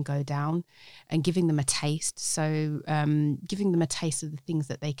that they can go down, and giving them a taste. So giving them a taste of the things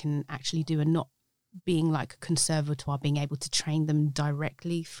that they can actually do, and not being like a conservatoire, being able to train them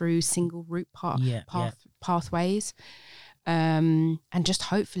directly through single route pathways, and just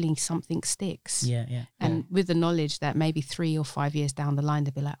hopefully something sticks. And with the knowledge that maybe 3 or 5 years down the line,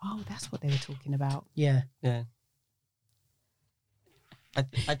 they'll be like, oh, that's what they were talking about.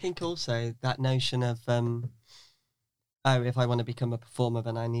 I think also that notion of if I want to become a performer,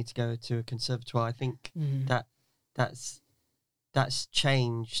 then I need to go to a conservatoire. I think that's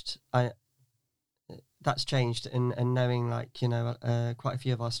changed. That's changed, and knowing, like, you know, quite a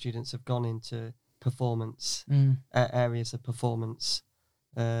few of our students have gone into performance areas of performance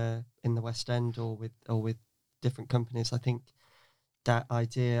in the West End, or with different companies. I think that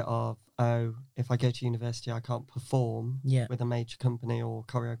idea of, if I go to university I can't perform with a major company or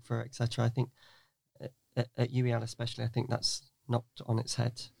choreographer, etc. I think at UEL especially, I think that's knocked on its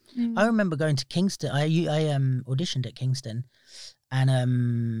head. I remember going to Kingston. I auditioned at Kingston,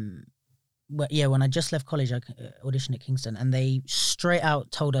 and when I just left college, I auditioned at Kingston, and they straight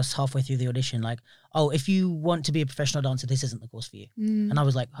out told us halfway through the audition, like, oh, if you want to be a professional dancer, this isn't the course for you. And I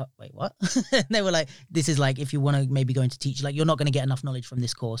was like, wait, what? And they were like, this is like, if you want to maybe go into teach, like, you're not going to get enough knowledge from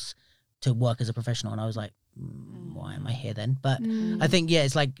this course to work as a professional. And I was like, why am I here then? But I think,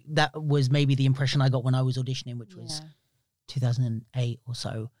 it's like, that was maybe the impression I got when I was auditioning, which was 2008 or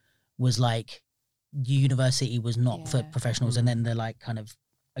so, was like, university was not for professionals. And then they're like, kind of,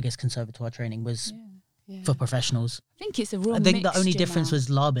 I guess conservatoire training was for professionals. I think it's a real I think the only difference was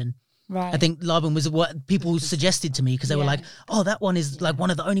Laban. Right. I think Laban was what people suggested to me, because they were like, oh, that one is like one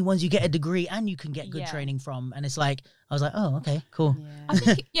of the only ones you get a degree and you can get good training from. And it's like, I was like, oh, okay, cool. I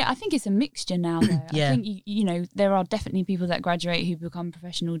think it's a mixture now, though. I think, you know, there are definitely people that graduate who become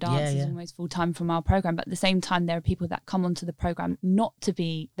professional dancers almost full time from our program. But at the same time, there are people that come onto the program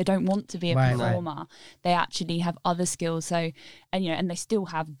they don't want to be a performer. Right. They actually have other skills. So, and, you know, and they still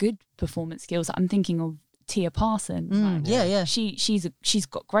have good performance skills. I'm thinking of Tia Parson. She's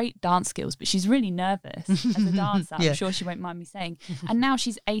got great dance skills, but she's really nervous as a dancer. I'm sure she won't mind me saying. And now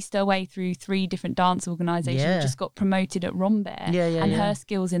she's aced her way through 3 different dance organisations, just got promoted at Rhombert, and her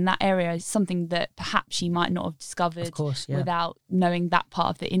skills in that area is something that perhaps she might not have discovered without knowing that part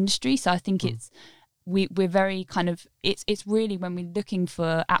of the industry. So I think we're very kind of, it's really, when we're looking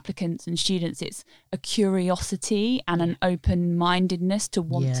for applicants and students, it's a curiosity and an open-mindedness to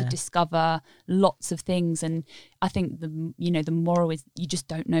want to discover lots of things. And I think the moral is, you just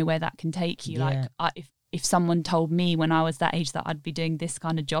don't know where that can take you. Like, if someone told me when I was that age that I'd be doing this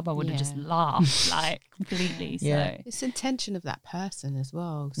kind of job, I would have just laughed, like, completely. So it's intention of that person as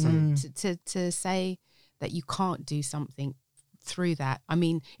well. So to say that you can't do something through that. I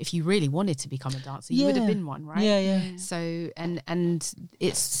mean, if you really wanted to become a dancer, you would have been one, right? Yeah. So, and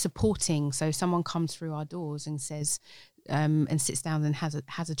it's supporting. So someone comes through our doors and says, and sits down and has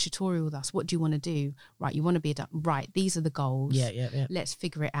a tutorial with us. What do you want to do? Right, you want to be a dancer. Right, these are the goals. Yeah. Let's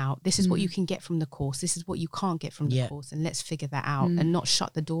figure it out. This is what you can get from the course. This is what you can't get from the course, and let's figure that out and not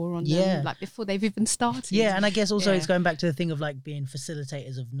shut the door on them like before they've even started. Yeah, and I guess also it's going back to the thing of like being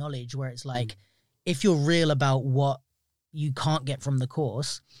facilitators of knowledge, where it's like if you're real about what you can't get from the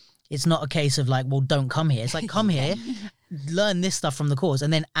course, it's not a case of like, well, don't come here. It's like, come here, learn this stuff from the course,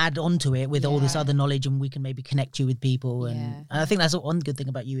 and then add on to it with all this other knowledge, and we can maybe connect you with people. And I think that's one good thing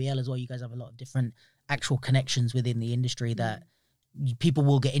about UEL as well. You guys have a lot of different actual connections within the industry that people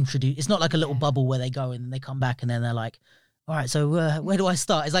will get introduced. It's not like a little bubble where they go and then they come back and then they're like, all right, so where do I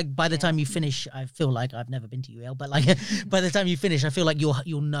start? It's like by the time you finish, I feel like I've never been to UEL, but like by the time you finish, I feel like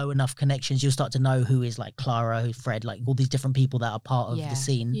you'll know enough connections. You'll start to know who is like Clara, who's Fred, like all these different people that are part of the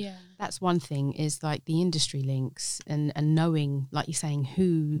scene. Yeah. That's one thing, is like the industry links and knowing, like you're saying,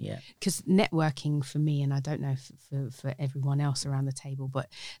 who, because networking for me, and I don't know for everyone else around the table, but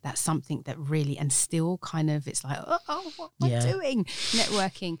that's something that really, and still kind of, it's like, oh what am I doing?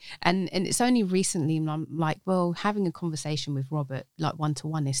 Networking. And it's only recently I'm like, well, having a conversation with Robert, like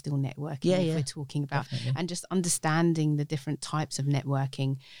one-to-one, is still networking. If we're talking about, and just understanding the different types of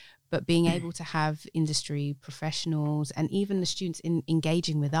networking. But being able to have industry professionals and even the students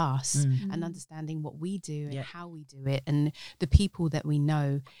engaging with us and understanding what we do and how we do it, and the people that we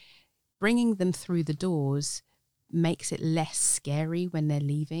know, bringing them through the doors makes it less scary when they're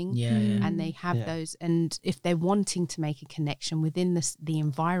leaving. And they have those, and if they're wanting to make a connection within the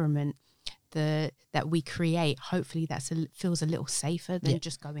environment that we create, hopefully feels a little safer than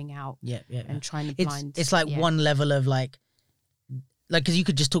just going out and trying to blind. It's like one level of like, because you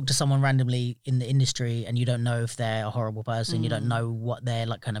could just talk to someone randomly in the industry and you don't know if they're a horrible person. You don't know what their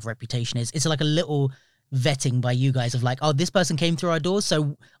like kind of reputation is. It's like a little vetting by you guys of like, oh, this person came through our doors,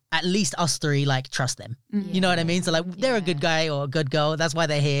 so at least us three like trust them. You know what I mean? So like they're a good guy or a good girl. That's why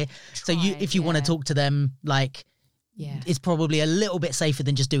they're here. So if you want to talk to them, like it's probably a little bit safer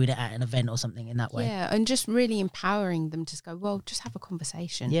than just doing it at an event or something in that way. Yeah, and just really empowering them to go, well, just have a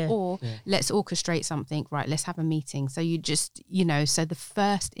conversation. Or let's orchestrate something, right, let's have a meeting. So you just, so the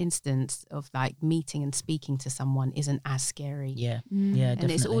first instance of like meeting and speaking to someone isn't as scary. Yeah, definitely.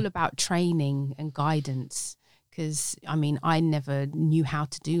 And it's all about training and guidance. Because I mean, I never knew how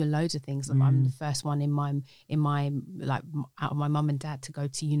to do loads of things. I'm the first one in my like out of my mum and dad to go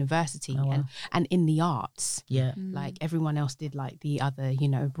to university and in the arts. Like everyone else did like the other,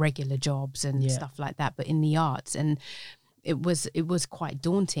 regular jobs and stuff like that. But in the arts, and it was quite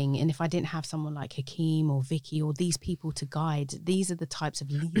daunting. And if I didn't have someone like Hakeem or Vicky or these people to guide, these are the types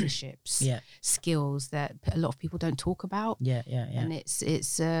of leaderships skills that a lot of people don't talk about. And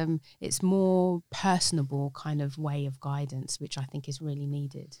it's more personable kind of way of guidance, which I think is really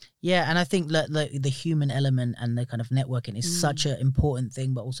needed. And I think the human element and the kind of networking is such an important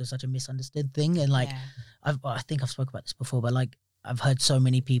thing, but also such a misunderstood thing. And like I think I've spoken about this before, but like I've heard so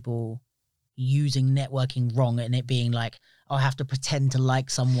many people using networking wrong, and it being like, oh, I have to pretend to like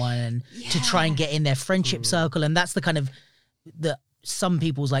someone and to try and get in their friendship circle. And that's the kind of some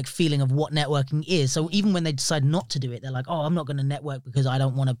people's like feeling of what networking is. So even when they decide not to do it, they're like, oh, I'm not going to network because I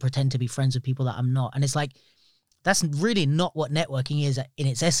don't want to pretend to be friends with people that I'm not. And it's like, that's really not what networking is in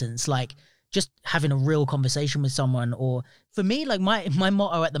its essence. Like just having a real conversation with someone, or for me, like my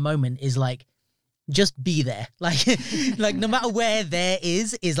motto at the moment is like, just be there. Like no matter where there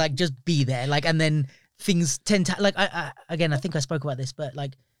is like, just be there. Like, and then things tend to, like, I again, I think I spoke about this, but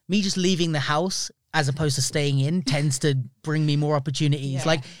like me just leaving the house as opposed to staying in tends to bring me more opportunities.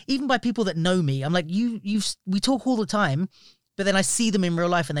 Like even by people that know me, I'm like, we talk all the time, but then I see them in real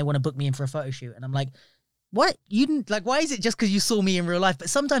life and they want to book me in for a photo shoot. And I'm like, what? You didn't, like, why is it just because you saw me in real life? But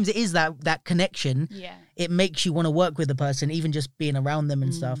sometimes it is that connection. It makes you want to work with the person, even just being around them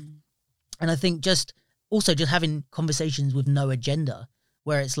and stuff. And I think just having conversations with no agenda,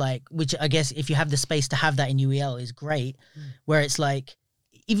 where it's like, which I guess if you have the space to have that in UEL is great, where it's like,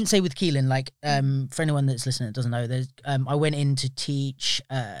 even say with Keelan, like for anyone that's listening that doesn't know, there's I went in to teach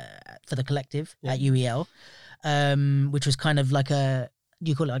for the collective at UEL, which was kind of like do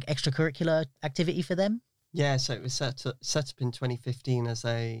you call it like extracurricular activity for them? Yeah, so it was set up in 2015 as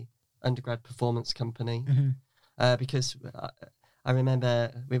a undergrad performance company, because I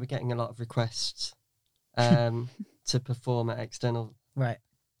remember we were getting a lot of requests to perform at external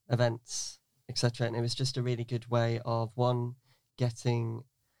events, etc. And it was just a really good way of, one, getting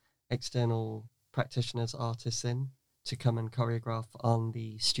external practitioners, artists in to come and choreograph on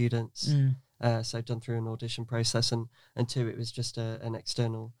the students, so done through an audition process, and 2, it was just an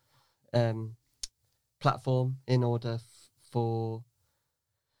external platform in order for,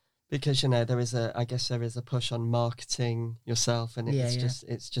 because there is a push on marketing yourself, and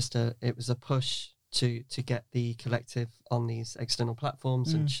it was a push to get the collective on these external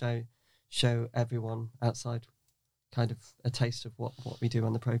platforms and show everyone outside kind of a taste of what we do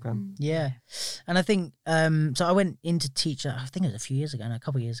on the program. Yeah. And I think so I went in to teach, I think it was a few years ago, a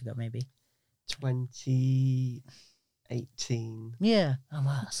couple of years ago maybe. 2018. Yeah. Oh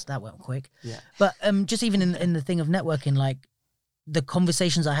wow, that went quick. Yeah. But just even in the thing of networking, like the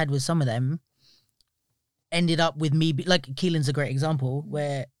conversations I had with some of them ended up with me, like Keelan's a great example,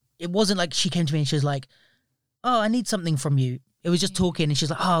 where it wasn't like she came to me and she was like, oh, I need something from you. It was just talking, and she's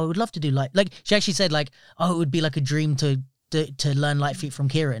like, oh, I would love to do like she actually said like, oh, it would be like a dream to learn light feet from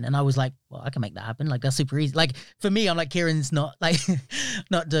Kieran. And I was like, well, I can make that happen. Like, that's super easy. Like, for me, I'm like, Kieran's not like,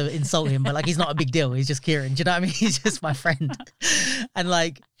 not to insult him, but like, he's not a big deal. He's just Kieran. Do you know what I mean? He's just my friend. And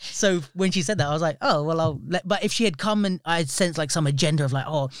like, so when she said that, I was like, oh, well, but if she had come and I had sensed like some agenda of like,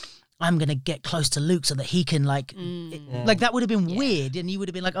 oh, I'm going to get close to Luke so that he can like, like that would have been weird. And you would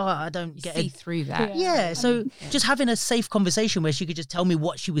have been like, oh, I don't get see through that. Yeah. So just having a safe conversation where she could just tell me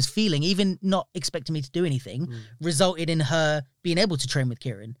what she was feeling, even not expecting me to do anything, resulted in her being able to train with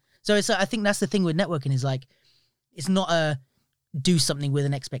Kieran. So I think that's the thing with networking is like, it's not a do something with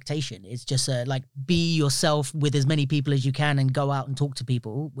an expectation. It's just like be yourself with as many people as you can and go out and talk to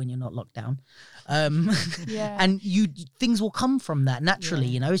people when you're not locked down. And things will come from that naturally,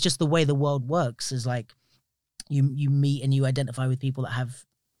 you know. It's just the way the world works is like you meet and you identify with people that have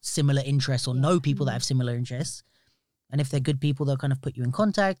similar interests or know people that have similar interests. And if they're good people, they'll kind of put you in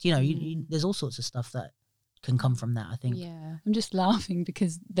contact. You know, there's all sorts of stuff that can come from that, I think. Yeah. I'm just laughing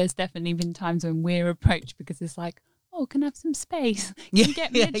because there's definitely been times when we're approached because it's like, oh, can I have some space? Can you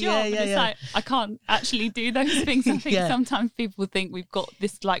get me a job? And it's like, I can't actually do those things. I think sometimes people think we've got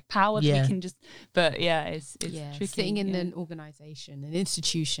this like power that we can just, but it's tricky. Sitting in an organisation, an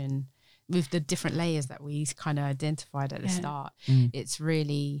institution with the different layers that we kind of identified at the start, it's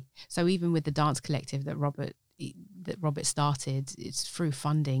really, so even with the dance collective that Robert started, it's through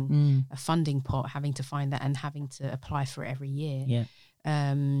funding, a funding pot, having to find that and having to apply for it every year. Yeah.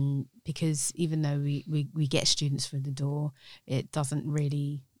 Because even though we get students through the door, it doesn't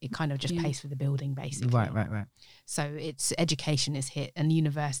really, it kind of just pays for the building basically. Right. So it's education is hit, and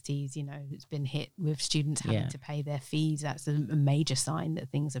universities, you know, it's been hit with students having to pay their fees. That's a major sign that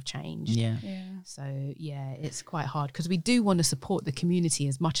things have changed. Yeah. So it's quite hard because we do want to support the community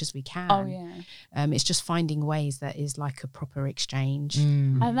as much as we can. Oh yeah. It's just finding ways that is like a proper exchange.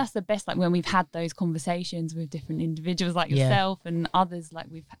 And that's the best, like when we've had those conversations with different individuals like yourself and others, like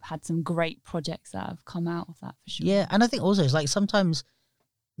we've had some great projects that have come out of that for sure. Yeah, and I think also it's like sometimes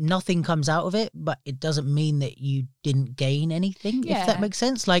nothing comes out of it, but it doesn't mean that you didn't gain anything, if that makes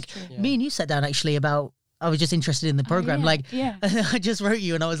sense. Like me and you sat down actually about, I was just interested in the program. I just wrote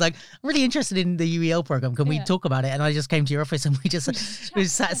you and I was like, I'm really interested in the UEL program. Can we talk about it? And I just came to your office and we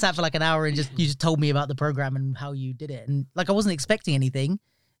sat for like an hour and you just told me about the program and how you did it. And like, I wasn't expecting anything.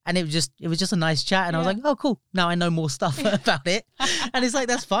 And it was just a nice chat. And I was like, oh, cool. Now I know more stuff about it. And it's like,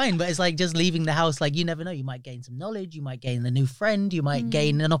 that's fine. But it's like just leaving the house, like you never know. You might gain some knowledge. You might gain a new friend. You might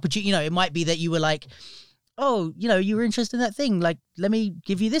gain an opportunity. You know, it might be that you were like, oh, you know, you were interested in that thing. Like, let me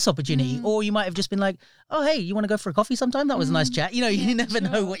give you this opportunity. Or you might have just been like, oh, hey, you want to go for a coffee sometime? That was a nice chat. You know, you never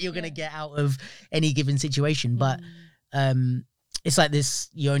know what you're going to get out of any given situation. But it's like this,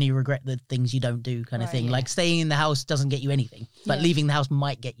 you only regret the things you don't do kind of thing. Like staying in the house doesn't get you anything, but leaving the house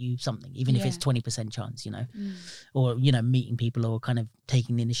might get you something, even if it's 20% chance, you know, or, you know, meeting people or kind of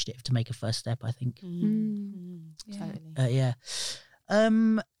taking the initiative to make a first step, I think. Totally.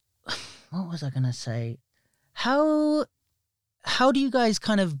 What was I going to say? How do you guys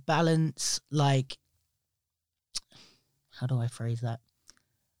kind of balance, like, how do I phrase that?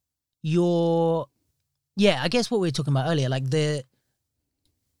 I guess what we were talking about earlier, like the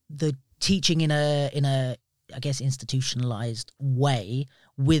teaching in a I guess institutionalized way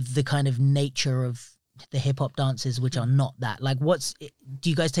with the kind of nature of the hip hop dances which are not that. Like, do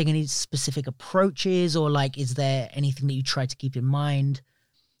you guys take any specific approaches, or like is there anything that you try to keep in mind,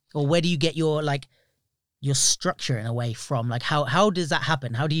 or where do you get your structure in a way from? Like how does that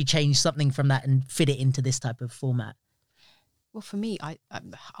happen? How do you change something from that and fit it into this type of format? Well, for me, I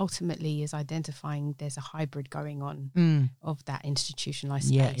ultimately is identifying there's a hybrid going on of that institutionalized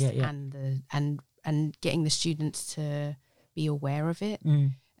space and getting the students to be aware of it,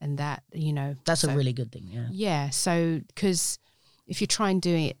 and that, you know, that's a really good thing. So because if you try and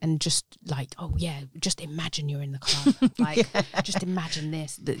do it and just like, oh yeah, just imagine you're in the club, like just imagine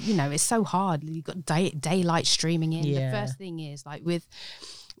this, that, you know, it's so hard. You've got daylight streaming in. The first thing is like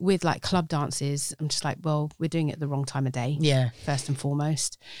with like club dances, I'm just like, well, we're doing it at the wrong time of day. Yeah. First and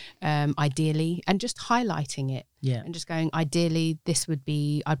foremost, ideally, and just highlighting it. Yeah. And just going, ideally, this would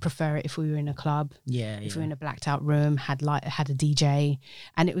be, I'd prefer it if we were in a club. Yeah. If we were in a blacked out room, had a DJ.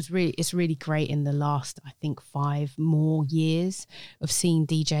 And it's really great in the last, I think, 5 more years of seeing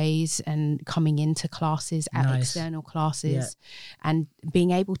DJs and coming into classes, at external classes, and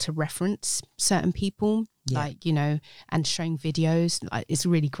being able to reference certain people. Like, you know, and showing videos. Like, it's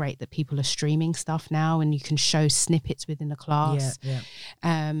really great that people are streaming stuff now, and you can show snippets within the class.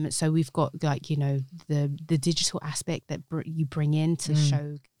 So we've got, like, you know, the digital aspect that you bring in to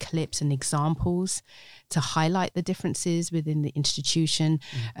show clips and examples to highlight the differences within the institution.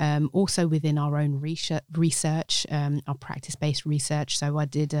 Also within our own research, our practice-based research. So I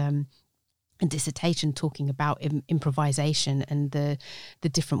did a dissertation talking about improvisation and the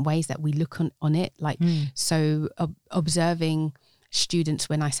different ways that we look on it, like so observing students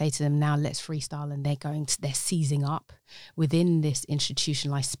when I say to them, now let's freestyle, and they're seizing up within this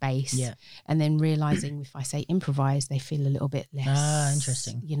institutionalized space, and then realizing if I say improvise, they feel a little bit less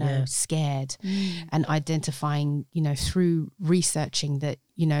interesting, you know, scared, and identifying, you know, through researching that,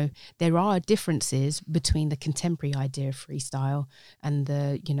 you know, there are differences between the contemporary idea of freestyle and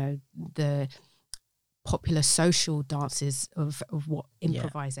the, you know, the popular social dances of what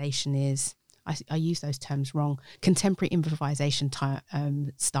improvisation is. I use those terms wrong. Contemporary improvisation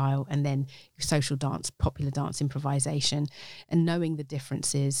style, and then social dance, popular dance improvisation, and knowing the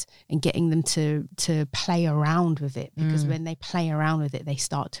differences and getting them to play around with it, because when they play around with it, they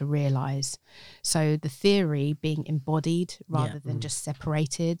start to realize. So the theory being embodied rather than just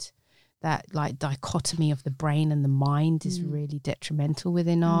separated, that like dichotomy of the brain and the mind is really detrimental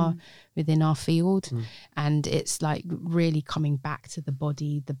within our field. And it's like really coming back to the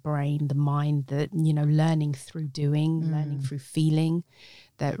body, the brain, the mind, that, you know, learning through doing, learning through feeling,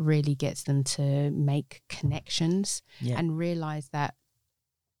 that really gets them to make connections and realize that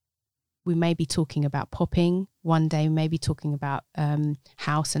we may be talking about popping one day, we may be talking about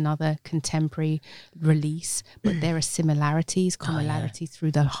house, another contemporary release, but there are similarities, commonalities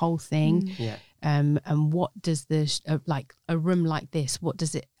through the whole thing. And what does this, like a room like this,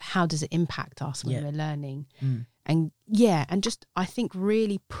 how does it impact us when we're learning? And and just, I think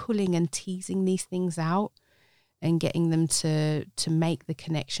really pulling and teasing these things out and getting them to make the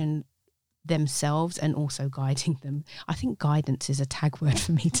connection themselves, and also guiding them. I think guidance is a tag word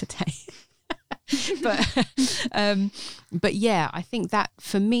for me today. but yeah, I think that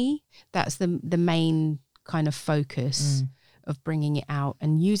for me, that's the main kind of focus of bringing it out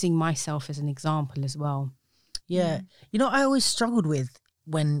and using myself as an example as well. You know, I always struggled with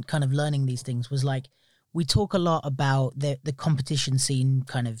when kind of learning these things was like, we talk a lot about the competition scene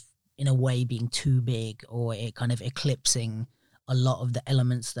kind of in a way being too big, or it kind of eclipsing a lot of the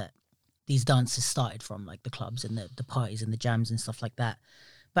elements that these dances started from, like the clubs and the parties and the jams and stuff like that.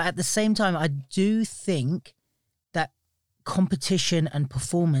 But at the same time, I do think that competition and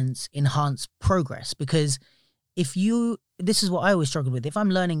performance enhance progress, because this is what I always struggle with. If I'm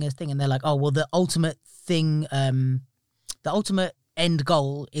learning a thing and they're like, oh, well, the ultimate thing, the ultimate end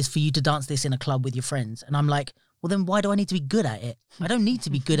goal is for you to dance this in a club with your friends. And I'm like, well, then why do I need to be good at it? I don't need to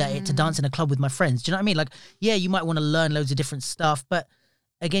be good at it to dance in a club with my friends. Do you know what I mean? Like, yeah, you might want to learn loads of different stuff, but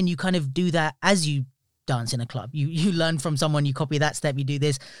again, you kind of do that as you dance in a club. You learn from someone, you copy that step, you do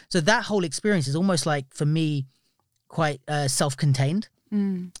this. So that whole experience is almost like, for me, quite self-contained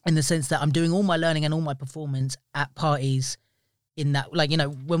in the sense that I'm doing all my learning and all my performance at parties in that, like, you know,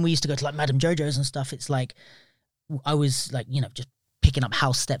 when we used to go to like Madame Jojo's and stuff, it's like, I was like, you know, just picking up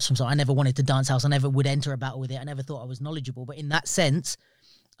house steps from someone. I never wanted to dance house. I never would enter a battle with it. I never thought I was knowledgeable. But in that sense,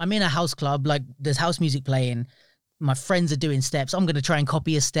 I'm in a house club, like there's house music playing, my friends are doing steps. I'm going to try and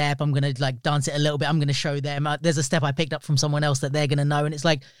copy a step. I'm going to like dance it a little bit. I'm going to show them. There's a step I picked up from someone else that they're going to know. And it's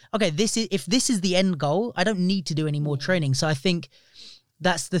like, okay, if this is the end goal, I don't need to do any more training. So I think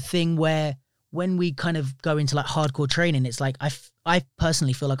that's the thing where when we kind of go into like hardcore training, it's like, I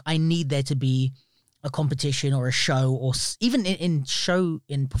personally feel like I need there to be a competition or a show, or even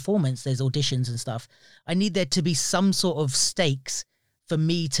in performance, there's auditions and stuff. I need there to be some sort of stakes for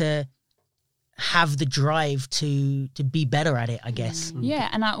me to have the drive to be better at it, I guess. Yeah,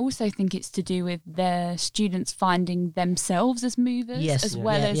 and I also think it's to do with the students finding themselves as movers, as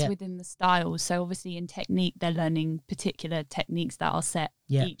well as within the styles. So obviously in technique, they're learning particular techniques that are set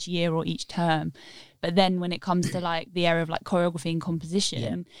each year or each term. But then when it comes to like the area of like choreography and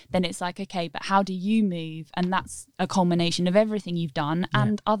composition, then it's like, okay, but how do you move? And that's a culmination of everything you've done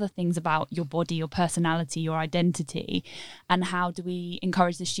and other things about your body, your personality, your identity. And how do we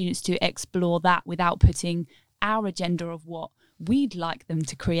encourage the students to explore that without putting our agenda of what we'd like them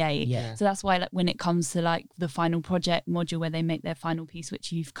to create? So that's why, like, when it comes to like the final project module where they make their final piece,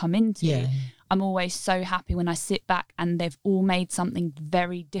 which you've come into, I'm always so happy when I sit back and they've all made something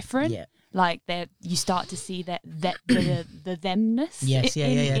very different. Like you start to see that the themness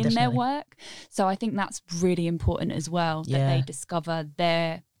in their work. So I think that's really important as well, that they discover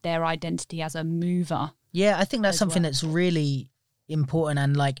their identity as a mover. Yeah, I think that's something that's really important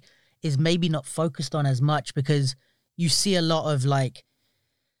and like is maybe not focused on as much, because you see a lot of like,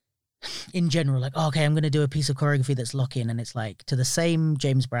 in general, like, oh, okay, I'm going to do a piece of choreography that's lock-in, and it's like to the same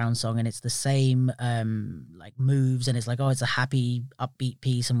James Brown song, and it's the same like moves, and it's like, oh, it's a happy, upbeat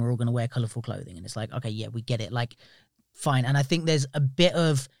piece, and we're all going to wear colorful clothing, and it's like, okay, yeah, we get it, like, fine. And I think there's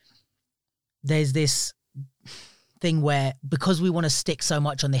this thing where, because we want to stick so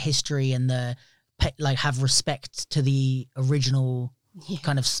much on the history and the like have respect to the original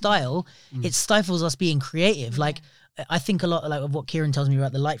kind of style, it stifles us being creative. Like, I think a lot like of what Kieran tells me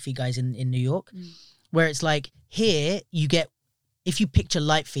about the Light Feet guys in New York, where it's like, here you get, if you picture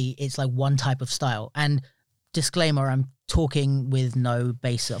Light Feet, it's like one type of style. And disclaimer, I'm talking with no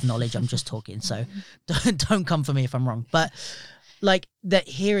base of knowledge, I'm just talking, so don't come for me if I'm wrong. But like that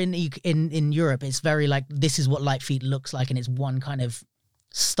here in Europe, it's very like, this is what Light Feet looks like, and it's one kind of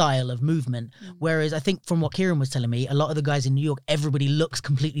style of movement. Whereas I think from what Kieran was telling me, a lot of the guys in New York, everybody looks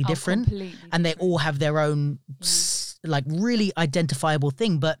completely different, and they all have their own like really identifiable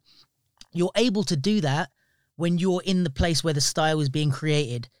thing. But you're able to do that when you're in the place where the style is being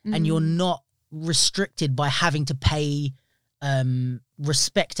created, and you're not restricted by having to pay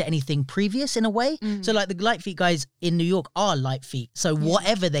respect to anything previous in a way. So like the Light Feet guys in New York are Light Feet, so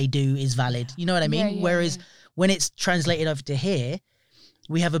whatever they do is valid, you know what I mean? Whereas when it's translated over to here,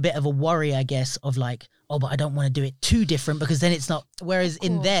 we have a bit of a worry, I guess, of like, oh, but I don't want to do it too different, because then it's not. Whereas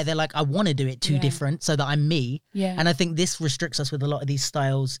in there, they're like, I want to do it too different so that I'm me. And I think this restricts us with a lot of these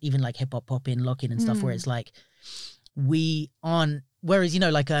styles, even like hip hop, pop in, lock-in and stuff, where it's like, we aren't. Whereas, you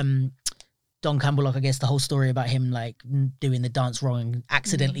know, like Don Campbell, I guess the whole story about him like doing the dance wrong and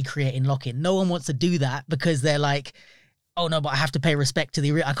accidentally creating lock-in. No one wants to do that, because they're like, oh no, but I have to pay respect to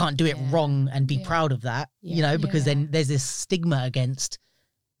the. I can't do it wrong and be proud of that, you know, because then there's this stigma against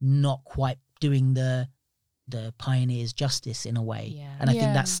not quite doing the pioneers justice in a way. And I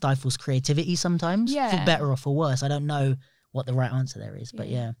think that stifles creativity sometimes, for better or for worse. I don't know what the right answer there is, but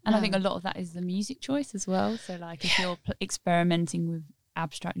and I think a lot of that is the music choice as well. So like if you're experimenting with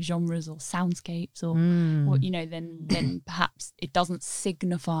abstract genres or soundscapes or you know, then perhaps it doesn't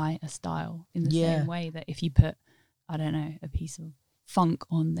signify a style in the same way that if you put, I don't know, a piece of funk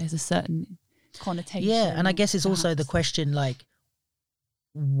on, there's a certain connotation. And I guess it's also the question, like,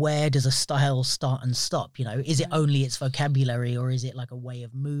 where does a style start and stop? You know, is it only its vocabulary, or is it like a way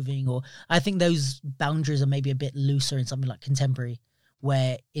of moving? Or I think those boundaries are maybe a bit looser in something like contemporary,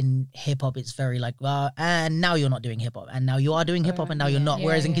 where in hip hop it's very like, well, and now you're not doing hip hop, and now you are doing hip hop, and now you're not.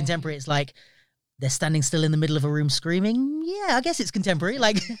 Whereas in contemporary, it's like they're standing still in the middle of a room screaming. Yeah, I guess it's contemporary.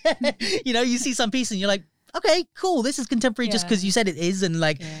 Like, you know, you see some piece and you're like, okay, cool, this is contemporary just because you said it is, and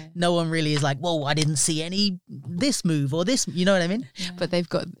like no one really is like, whoa, I didn't see any this move or this, you know what I mean? But they've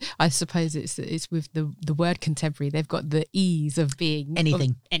got, I suppose it's with the word contemporary, they've got the ease of being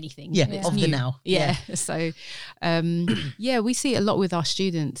anything, of the now. So we see it a lot with our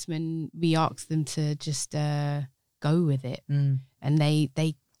students when we ask them to just go with it, and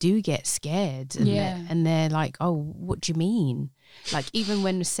they do get scared, and they're like, oh, what do you mean? Like, even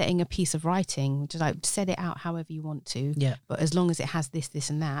when setting a piece of writing, just like set it out however you want to, but as long as it has this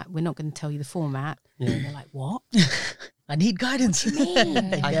and that, we're not going to tell you the format. And they're like, what? I need guidance. What do you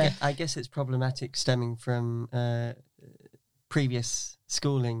mean? I guess it's problematic stemming from previous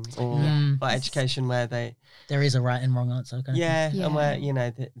schooling or education, where there is a right and wrong answer. And where, you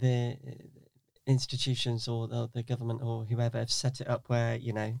know, the institutions or the government or whoever have set it up where,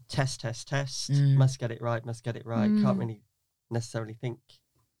 you know, test, must get it right, can't really necessarily think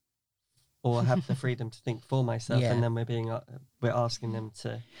or have the freedom to think for myself, and then we're asking them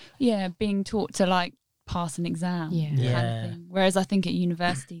to being taught to like pass an exam kind of thing. Whereas I think at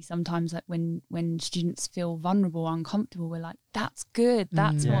university sometimes, like when students feel vulnerable, uncomfortable, we're like, that's good,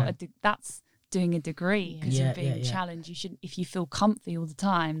 that's that's doing a degree, because you're being challenged. You should, if you feel comfy all the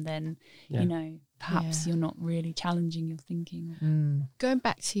time, then you know, perhaps you're not really challenging your thinking. Going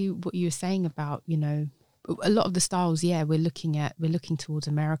back to what you were saying about, you know, a lot of the styles, we're looking towards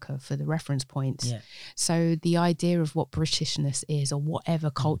America for the reference points. Yeah. So the idea of what Britishness is, or whatever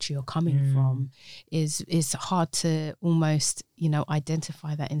culture you're coming from, is hard to almost,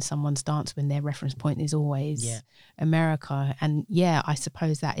 identify that in someone's dance when their reference point is always America. And I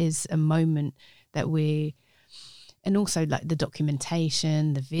suppose that is a moment that and also like the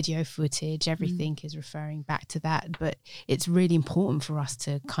documentation, the video footage, everything is referring back to that. But it's really important for us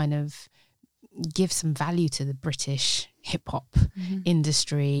to kind of give some value to the British hip hop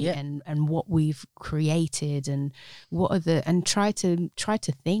industry and what we've created, and try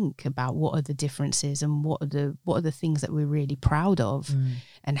to think about what are the differences and what are the things that we're really proud of,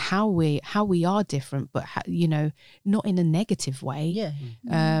 and how we are different, but not in a negative way.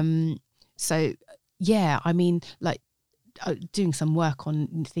 So I mean, like, doing some work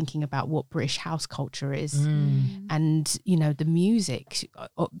on thinking about what British house culture is, and the music,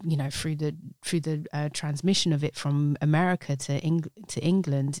 through the transmission of it from America to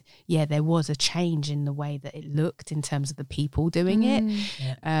England, there was a change in the way that it looked in terms of the people doing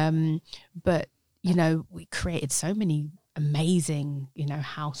it. But we created so many amazing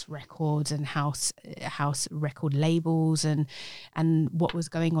house records and house record labels, and what was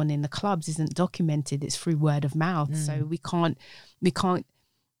going on in the clubs isn't documented. It's through word of mouth. So we can't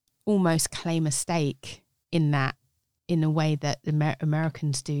almost claim a stake in that in a way that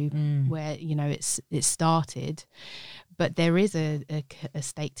Americans do, where it started, but there is a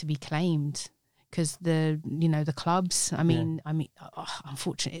stake to be claimed. Because the clubs,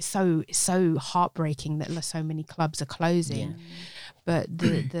 unfortunately, it's so heartbreaking that so many clubs are closing. But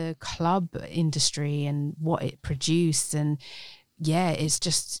the club industry and what it produced, and it's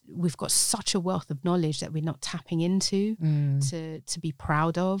just, we've got such a wealth of knowledge that we're not tapping into to be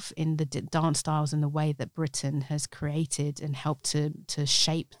proud of in the dance styles and the way that Britain has created and helped to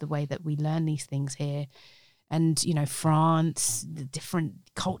shape the way that we learn these things here. And, France, the different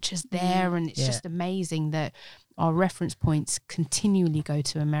cultures there. And it's just amazing that our reference points continually go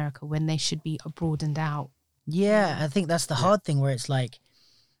to America when they should be broadened out. Yeah, I think that's the hard thing, where it's like,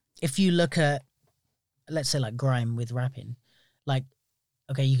 if you look at, let's say, like grime with rapping, like,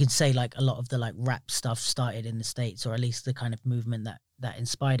 okay, you could say like a lot of the like rap stuff started in the States, or at least the kind of movement that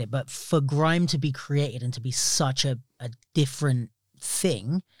inspired it. But for grime to be created and to be such a different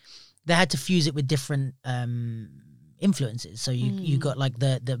thing, they had to fuse it with different influences. So you got like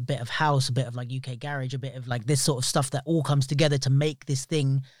the bit of house, a bit of like UK garage, a bit of like this sort of stuff that all comes together to make this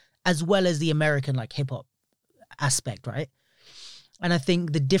thing, as well as the American like hip hop aspect, right? And I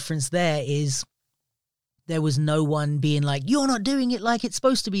think the difference there is there was no one being like, you're not doing it like it's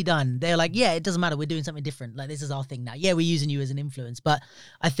supposed to be done. They're like, yeah, it doesn't matter, we're doing something different. Like, this is our thing now. Yeah, we're using you as an influence. But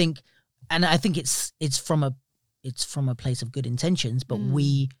I think it's from a place of good intentions, but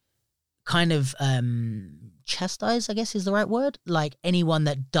we kind of chastise, I guess is the right word, like anyone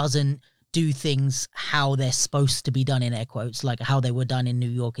that doesn't do things how they're supposed to be done, in air quotes, like how they were done in New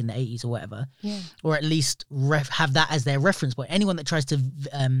York in the 80s or whatever, or at least have that as their reference point. Anyone that tries to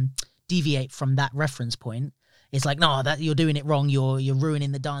deviate from that reference point, it's like, no, that you're doing it wrong, you're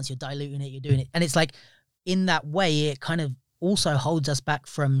ruining the dance, you're diluting it, you're doing it. And it's like, in that way, it kind of also holds us back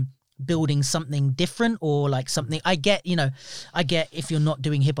from building something different, or like something. I get if you're not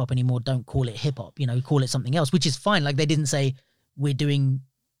doing hip hop anymore, don't call it hip hop, call it something else, which is fine. Like, they didn't say we're doing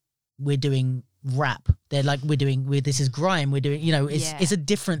rap. They're like, this is grime, we're doing, it's a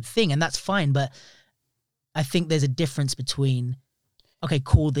different thing, and that's fine. But I think there's a difference between, okay,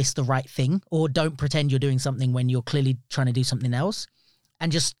 call this the right thing, or don't pretend you're doing something when you're clearly trying to do something else,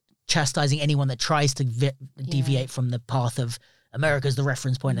 and just chastising anyone that tries to deviate from the path of America's the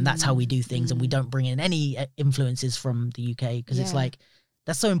reference point, and that's how we do things, and we don't bring in any influences from the UK, because it's like,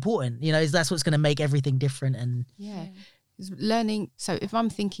 that's so important, that's what's going to make everything different. And learning. So if I'm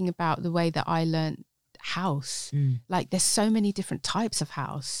thinking about the way that I learned house, like, there's so many different types of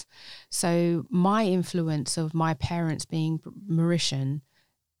house. So my influence of my parents being Mauritian,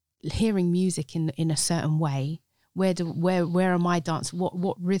 hearing music in a certain way, where am I dancing?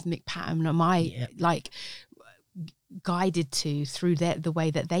 What rhythmic pattern am I like guided to through the way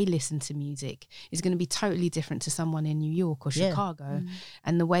that they listen to music is going to be totally different to someone in New York or Chicago.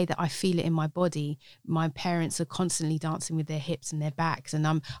 And the way that I feel it in my body, my parents are constantly dancing with their hips and their backs, and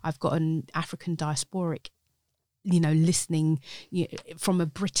I've got an African diasporic listening from a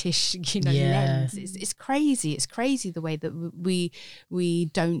British lens. It's crazy the way that we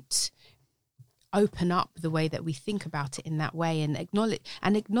don't open up the way that we think about it in that way, and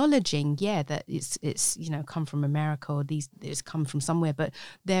acknowledging that it's come from America, or it's come from somewhere, but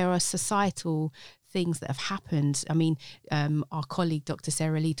there are societal things that have happened. I mean, our colleague Dr.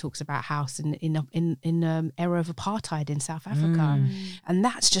 Sarah Lee talks about house in era of apartheid in South Africa, and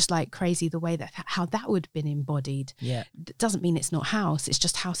that's just like crazy the way that how that would have been embodied. Yeah, it doesn't mean it's not house. It's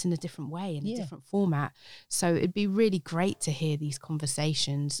just house in a different way, in a different format. So it'd be really great to hear these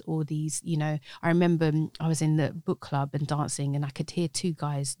conversations, or these, you know, I remember I was in the book club and dancing, and I could hear two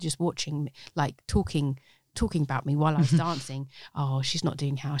guys just watching, like talking about me while I was dancing. Oh, she's not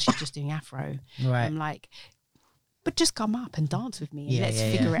doing house, she's just doing Afro. right. I'm like, but just come up and dance with me, and let's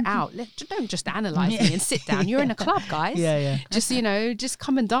figure it out. Don't just analyze me and sit down. You're in a club, guys. Just, you know, just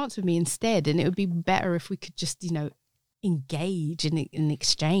come and dance with me instead. And it would be better if we could just, you know, engage and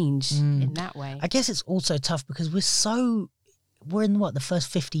exchange in that way. I guess it's also tough because we're in the first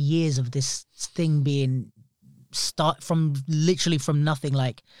 50 years of this thing being literally from nothing.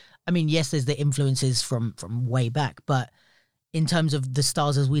 Like, I mean, yes, there's the influences from way back, but in terms of the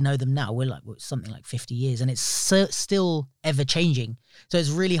stars as we know them now, we're something like 50 years, and it's still ever changing. So it's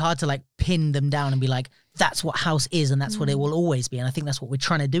really hard to like pin them down and be like, that's what house is and that's what it will always be. And I think that's what we're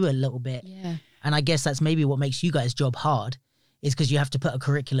trying to do a little bit. Yeah. And I guess that's maybe what makes you guys' job hard, is because you have to put a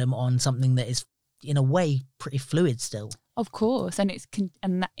curriculum on something that is in a way pretty fluid still. Of course, and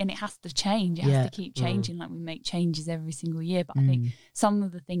and it has to change. It has to keep changing. Like, we make changes every single year. But I think some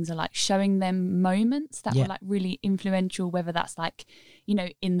of the things are like showing them moments that were like really influential, whether that's like, you know,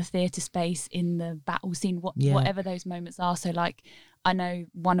 in the theatre space, in the battle scene, whatever those moments are. So like, I know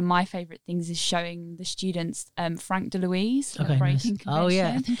one of my favourite things is showing the students Frank DeLuise, Breaking Convention. Oh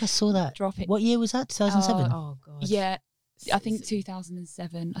yeah, I think I saw that. Drop it. What year was that? 2007. Oh God. Yeah. I think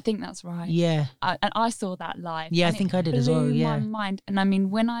 2007. I think that's right. Yeah. And I saw that live. Yeah, I think I did as well. Yeah. Blew my mind. And I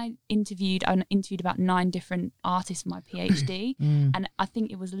mean, when I interviewed about 9 different artists for my PhD, and I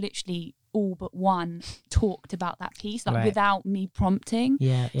think it was literally all but one talked about that piece, like without me prompting.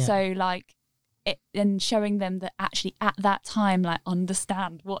 Yeah. So like, and showing them that actually at that time, like,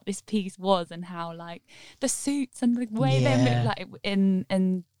 understand what this piece was and how like the suits and the way they look like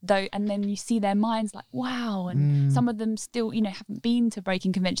and then you see their minds like, wow, and some of them still, you know, haven't been to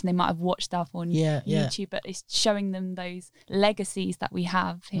Breaking Convention. They might have watched stuff on YouTube, but it's showing them those legacies that we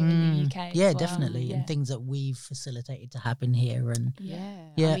have here in the UK. Yeah, as well. definitely. And things that we've facilitated to happen here. And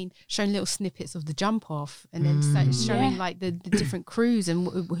I mean, showing little snippets of the jump off, and then showing like the different crews and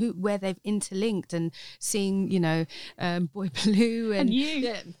where they've interlinked, and seeing, you know, Boy Blue and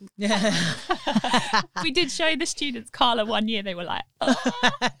you. We did show the students Carla one year. They were like, oh.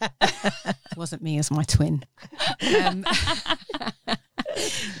 Wasn't me as my twin.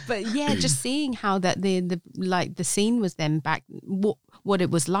 But yeah, just seeing how that the scene was then back, what it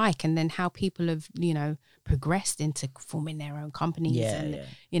was like, and then how people have, you know, progressed into forming their own companies,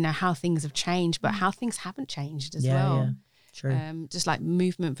 you know, how things have changed, but how things haven't changed as well. Yeah. True. Just like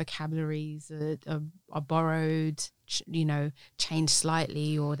movement vocabularies are borrowed, you know, change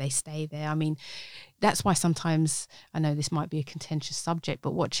slightly, or they stay there. I mean, that's why sometimes, I know this might be a contentious subject,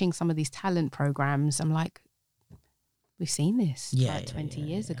 but watching some of these talent programs, I'm like, we've seen this 20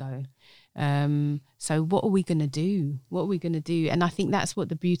 years ago. So what are we going to do? And I think that's what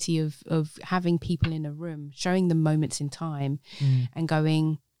the beauty of having people in a room, showing them moments in time and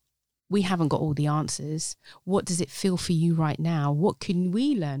going, we haven't got all the answers. What does it feel for you right now? What can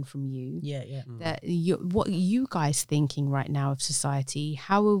we learn from you? What are you guys thinking right now of society?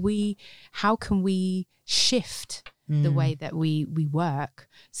 How can we shift the way that we work,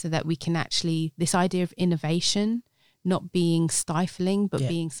 so that we can actually, this idea of innovation not being stifling, but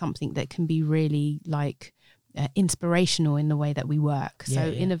being something that can be really like inspirational in the way that we work. So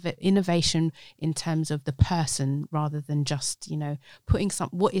innovation in terms of the person, rather than just, you know, putting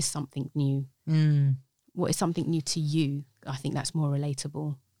what is something new? What is something new to you? I think that's more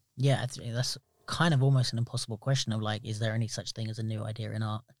relatable. Yeah, that's kind of almost an impossible question of like, is there any such thing as a new idea in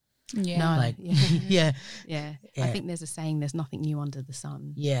art? Yeah. No, like, yeah. I think there's a saying, there's nothing new under the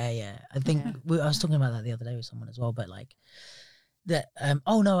sun. Yeah. I think I was talking about that the other day with someone as well, but like, that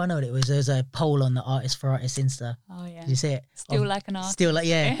oh no, I know what it was. There's a poll on the Artist for Artists Insta. Oh yeah. Did you see it? Still like an artist. Still like,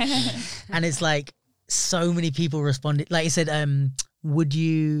 yeah. And it's like so many people responded. Like it said, would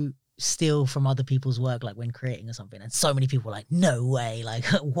you steal from other people's work, like when creating or something? And so many people were like, no way, like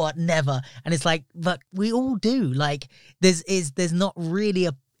what, never. And it's like, but we all do. Like there's not really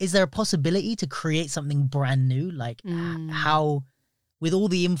is there a possibility to create something brand new? Like how, with all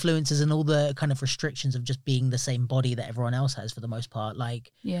the influences and all the kind of restrictions of just being the same body that everyone else has for the most part,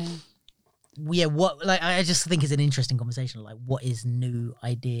 like what, like, I just think it's an interesting conversation, like what is new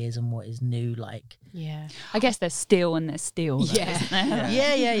ideas and what is new, like, I guess there's still and there's still though, Yeah. isn't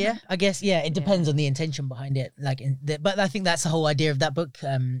there? yeah. I guess, it depends on the intention behind it, like, but I think that's the whole idea of that book,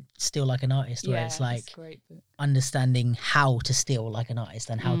 Still Like an Artist, where it's like a great book. understanding how to steal like an artist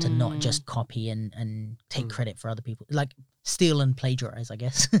and how to not just copy and take credit for other people, like steal and plagiarize, I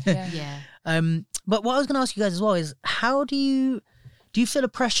guess. Yeah. But what I was going to ask you guys as well is, how do you feel a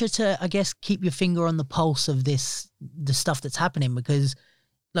pressure to, I guess, keep your finger on the pulse of the stuff that's happening? Because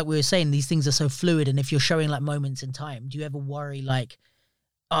like we were saying, these things are so fluid, and if you're showing like moments in time, do you ever worry like,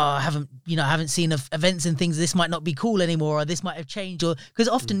 oh, I haven't seen events and things, this might not be cool anymore, or this might have changed, or because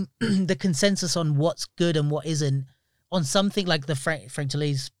often the consensus on what's good and what isn't on something like the Frank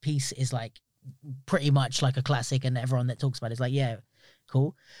Tolle's piece is like pretty much like a classic, and everyone that talks about it is like, yeah,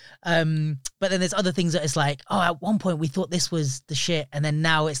 cool. But then there's other things that it's like, oh, at one point we thought this was the shit, and then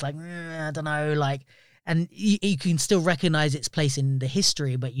now it's like, I don't know, like, and you can still recognize its place in the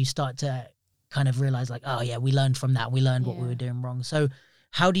history, but you start to kind of realize like, oh yeah, we learned from that, we learned what we were doing wrong. So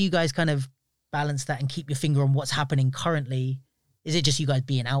how do you guys kind of balance that and keep your finger on what's happening currently? Is it just you guys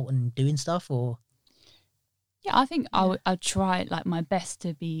being out and doing stuff, or? Yeah, I think I'll try like my best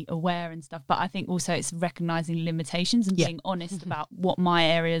to be aware and stuff, but I think also it's recognizing limitations and being honest about what my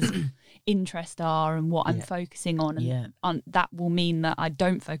areas of interest are and what I'm focusing on, and that will mean that I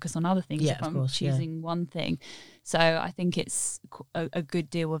don't focus on other things if I'm choosing one thing. So I think it's a good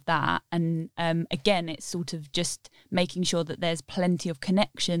deal of that, and again, it's sort of just making sure that there's plenty of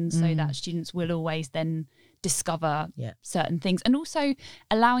connections so that students will always then discover certain things, and also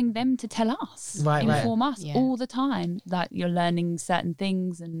allowing them to tell us, inform us all the time that you're learning certain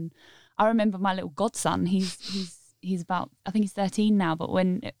things. And I remember my little godson, he's about, I think he's 13 now, but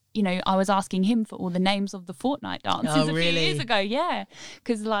when I was asking him for all the names of the Fortnite dances a few years ago,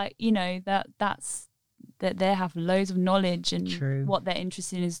 because like that's that they have loads of knowledge, and what they're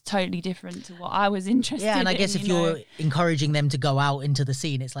interested in is totally different to what I was interested in. Yeah, and I guess if you're encouraging them to go out into the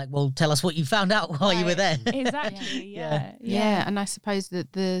scene, it's like, well, tell us what you found out while you were there. Exactly. Yeah, and I suppose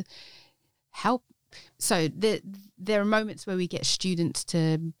that the help. So there are moments where we get students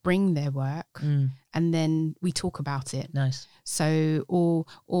to bring their work, and then we talk about it. Nice. So,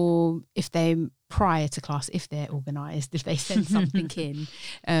 or if they prior to class, if they're organised, if they send something in,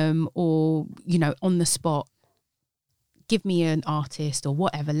 or on the spot, give me an artist or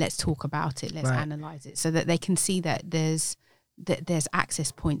whatever. Let's talk about it. Let's analyse it, so that they can see that there's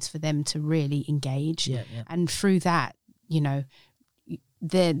access points for them to really engage, and through that,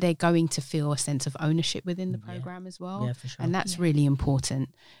 they're going to feel a sense of ownership within the program as well, for sure. And that's really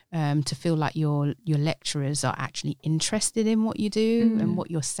important, to feel like your lecturers are actually interested in what you do and what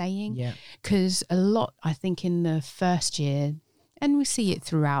you're saying, because a lot, I think, in the first year, and we see it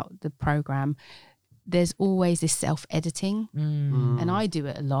throughout the program, there's always this self-editing, and I do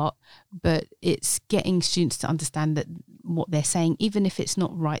it a lot, but it's getting students to understand that what they're saying, even if it's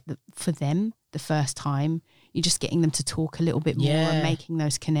not right for them the first time, you're just getting them to talk a little bit more and making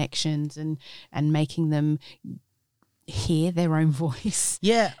those connections and making them hear their own voice.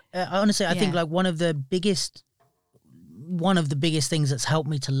 Honestly, I think like one of the biggest things that's helped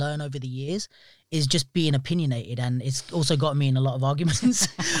me to learn over the years is just being opinionated, and it's also got me in a lot of arguments.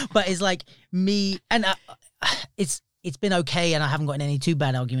 But it's like me, and it's been okay, and I haven't gotten any too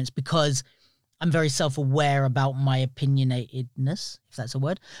bad arguments because I'm very self-aware about my opinionatedness, if that's a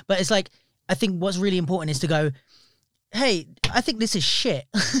word. But it's like, I think what's really important is to go, hey, I think this is shit.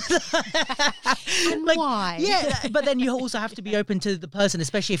 And like, why? Yeah, but then you also have to be open to the person,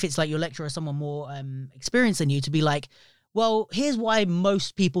 especially if it's like your lecturer or someone more experienced than you, to be like, well, here's why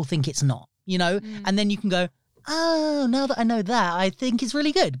most people think it's not, and then you can go, oh, now that I know that, I think it's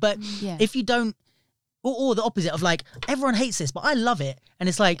really good. But if you don't, or the opposite of like, everyone hates this, but I love it. And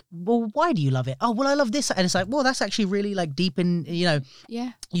it's like, well, why do you love it? Oh, well, I love this. And it's like, well, that's actually really like deep in,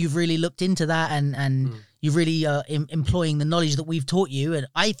 you've really looked into that, and you really are employing the knowledge that we've taught you. And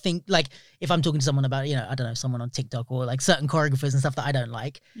I think like, if I'm talking to someone about, I don't know, someone on TikTok or like certain choreographers and stuff that I don't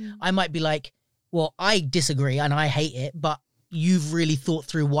like, I might be like, well, I disagree and I hate it, but you've really thought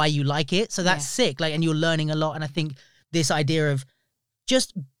through why you like it. So that's sick. Like, and you're learning a lot. And I think this idea of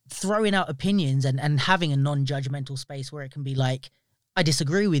just throwing out opinions and having a non-judgmental space where it can be like, I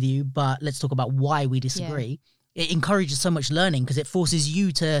disagree with you, but let's talk about why we disagree. It encourages so much learning because it forces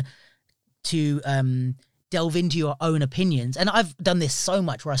you to delve into your own opinions. And I've done this so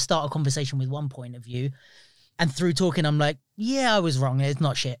much where I start a conversation with one point of view, And through talking, I'm like, yeah, I was wrong. It's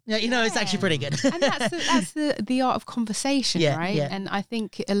not shit. You know, it's actually pretty good. And that's the art of conversation, right? Yeah. And I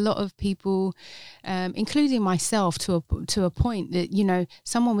think a lot of people, including myself, to a point that, you know,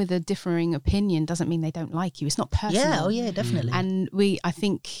 someone with a differing opinion doesn't mean they don't like you. It's not personal. Yeah, oh yeah, definitely. And I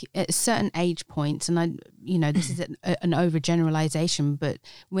think at certain age points, and this is an overgeneralization, but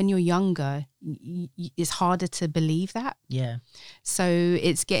when you're younger, it's harder to believe that. Yeah. So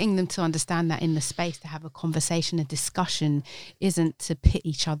it's getting them to understand that in the space, to have a conversation, a discussion, isn't to pit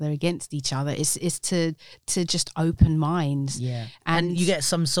each other against each other. It's to just open minds. Yeah. And you get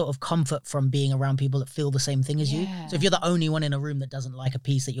some sort of comfort from being around people that feel the same thing as you. So if you're the only one in a room that doesn't like a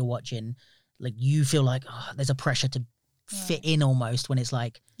piece that you're watching, like you feel like there's a pressure to fit in almost, when it's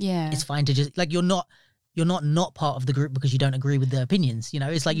like, it's fine to just, like, you're not part of the group because you don't agree with their opinions. You know,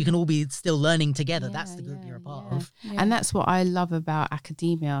 it's like you can all be still learning together. That's the group you're a part of. Yeah. And that's what I love about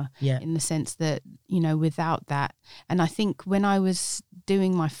academia, in the sense that, you know, without that, and I think when I was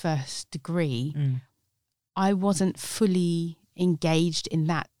doing my first degree, I wasn't fully engaged in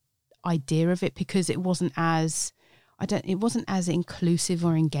that idea of it, because it wasn't as inclusive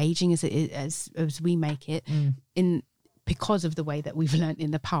or engaging as we make it because of the way that we've learned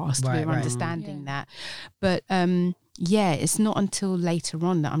in the past. We're understanding that. But it's not until later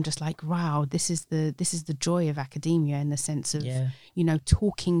on that I'm just like, wow, this is the joy of academia, in the sense of, you know,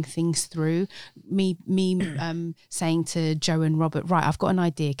 talking things through. Me saying to Joe and Robert, right, I've got an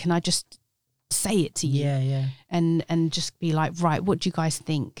idea. Can I just say it to you? And just be like, right, what do you guys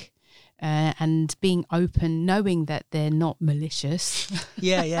think? And being open, knowing that they're not malicious.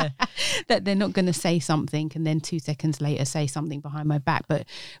 That they're not going to say something and then 2 seconds later say something behind my back,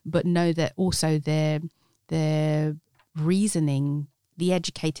 but know that also their reasoning, the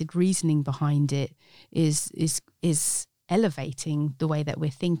educated reasoning behind it is elevating the way that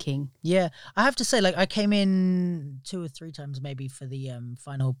we're thinking. Yeah, I have to say, like, I came in 2 or 3 times maybe for the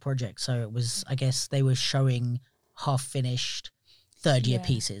final project, so it was, I guess they were showing half finished third year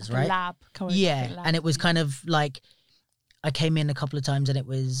pieces, like right? Lab. And it was kind of like, I came in a couple of times and it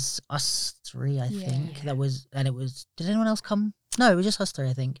was us 3, I think. Did anyone else come? No, it was just us 3,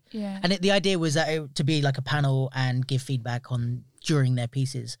 I think. Yeah. And the idea was that to be like a panel and give feedback during their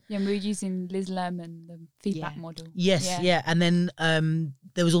pieces. Yeah, and we were using Liz Lerman, the feedback model. Yes, and then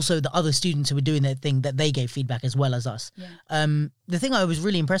there was also the other students who were doing their thing, that they gave feedback as well as us. The thing I was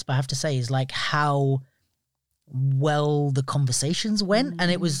really impressed by, I have to say, is like how well the conversations went. And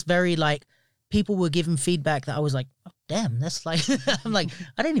it was very like, people were giving feedback that I was like, oh, damn, that's like, I'm like,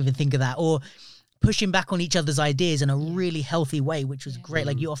 I didn't even think of that. Or pushing back on each other's ideas in a really healthy way, which was great.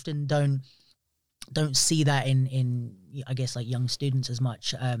 Like, you often don't see that in I guess, like, young students as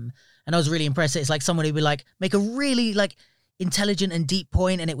much. And I was really impressed. It's like someone who would like make a really like intelligent and deep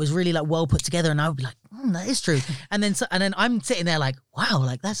point, and it was really like well put together, and I would be like, that is true. And then I'm sitting there like, wow,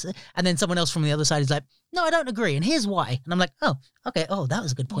 like that's it. And then someone else from the other side is like, no, I don't agree, and here's why. And I'm like, oh, okay, that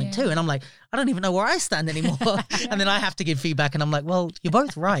was a good point too. And I'm like, I don't even know where I stand anymore. And then I have to give feedback, and I'm like, well, you're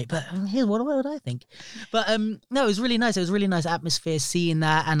both right, but here's what I think. But no, it was really nice. It was a really nice atmosphere seeing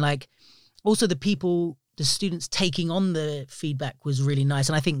that, and like also the students taking on the feedback was really nice.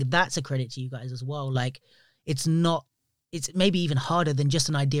 And I think that's a credit to you guys as well. Like, it's maybe even harder than just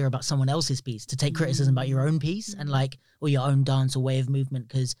an idea about someone else's piece to take criticism about your own piece and like, or your own dance or way of movement.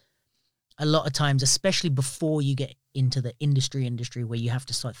 Because a lot of times, especially before you get into the industry where you have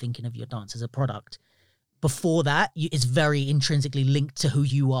to start thinking of your dance as a product, before that, it's very intrinsically linked to who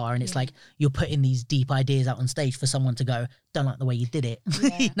you are. And it's like, you're putting these deep ideas out on stage for someone to go, don't like the way you did it,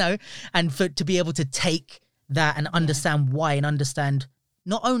 you know? And to be able to take that and understand why, and understand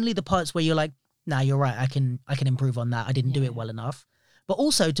not only the parts where you're like, nah, you're right, I can improve on that, I didn't do it well enough, but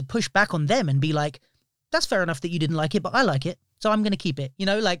also to push back on them and be like, that's fair enough that you didn't like it, but I like it, so I'm going to keep it, you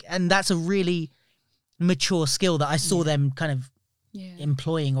know, like, and that's a really mature skill that I saw them kind of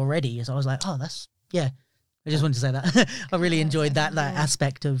employing already. So I was like, oh, that's, I just wanted to say that. I really enjoyed that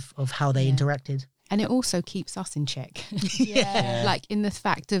aspect of how they interacted. And it also keeps us in check. Like, in the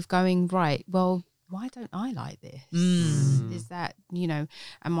fact of going, right, well, why don't I like this? Is that, you know,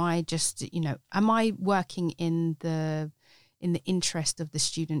 am I working in the interest of the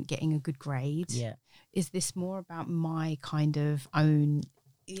student getting a good grade? Is this more about my kind of own,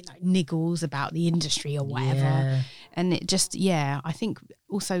 you know, niggles about the industry or whatever? And it just, I think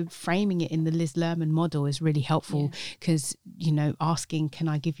also framing it in the Liz Lerman model is really helpful, because, you know, asking, can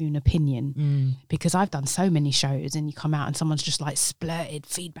I give you an opinion? Because I've done so many shows and you come out and someone's just like splurted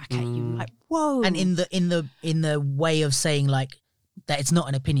feedback at you, like, whoa. And in the way of saying like, that it's not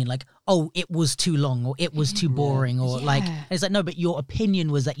an opinion, like, oh, it was too long or it was too boring or like, it's like, no, but your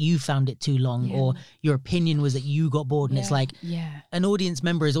opinion was that you found it too long or your opinion was that you got bored. And it's like, an audience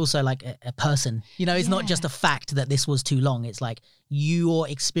member is also like a person, you know, it's not just a fact that this was too long. It's like your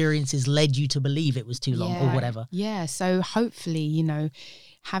experiences led you to believe it was too long or whatever. Yeah. So hopefully, you know,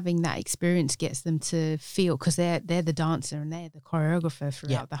 having that experience gets them to feel, because they're the dancer and they're the choreographer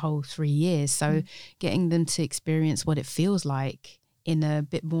throughout the whole 3 years. So getting them to experience what it feels like in a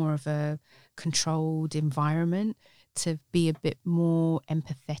bit more of a controlled environment, to be a bit more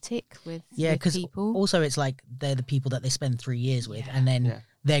empathetic with people. Also it's like they're the people that they spend 3 years with, and then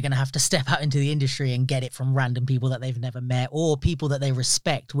they're going to have to step out into the industry and get it from random people that they've never met or people that they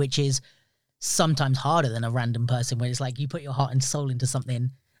respect, which is sometimes harder than a random person, where it's like you put your heart and soul into something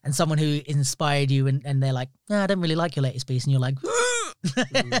and someone who inspired you and they're like, I don't really like your latest piece, and you're like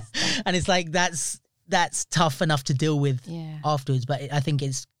and it's like that's tough enough to deal with afterwards. But I think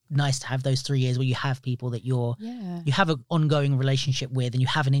it's nice to have those 3 years where you have people that you have an ongoing relationship with, and you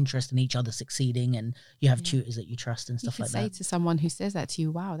have an interest in each other succeeding, and you have tutors that you trust and stuff like that. You could say to someone who says that to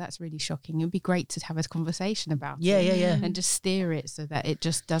you, wow, that's really shocking. It would be great to have a conversation about it. Yeah. And just steer it so that it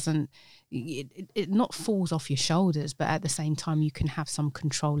just doesn't, it not falls off your shoulders, but at the same time you can have some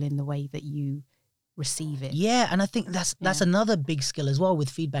control in the way that you receive it. Yeah, and I think that's another big skill as well with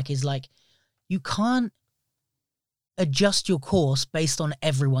feedback, is like you can't adjust your course based on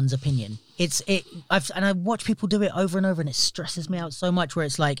everyone's opinion. I watch people do it over and over, and it stresses me out so much, where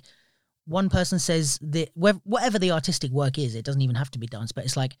it's like one person says that whatever the artistic work is, it doesn't even have to be dance, but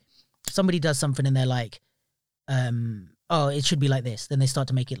it's like somebody does something and they're like, oh, it should be like this. Then they start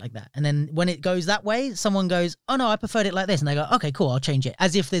to make it like that. And then when it goes that way, someone goes, oh no, I preferred it like this. And they go, okay, cool, I'll change it.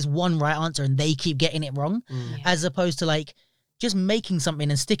 As if there's one right answer and they keep getting it wrong, as opposed to like just making something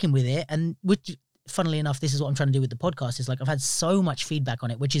and sticking with it. And which, funnily enough, this is what I'm trying to do with the podcast, is like I've had so much feedback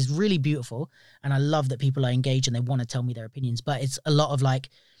on it, which is really beautiful. And I love that people are engaged and they want to tell me their opinions. But it's a lot of like,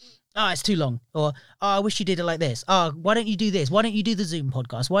 oh, it's too long. Or, oh, I wish you did it like this. Oh, why don't you do this? Why don't you do the Zoom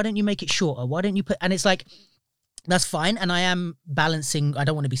podcast? Why don't you make it shorter? Why don't you put... And it's like, that's fine. And I am balancing. I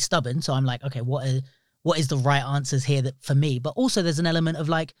don't want to be stubborn. So I'm like, okay, what is the right answers here that for me? But also there's an element of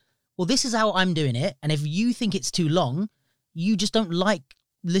like, well, this is how I'm doing it. And if you think it's too long, you just don't like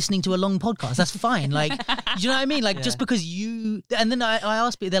listening to a long podcast. That's fine. Like, do you know what I mean? Like, just because you... And then I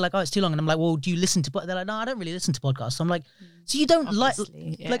ask people, they're like, oh, it's too long. And I'm like, well, do you listen to... They're like, no, I don't really listen to podcasts. So I'm like, so you don't like...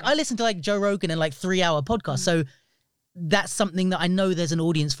 Like, I listen to like Joe Rogan and like 3-hour podcasts. So that's something that I know there's an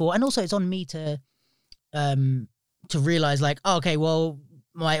audience for. And also it's on me to realize like, oh, okay, well,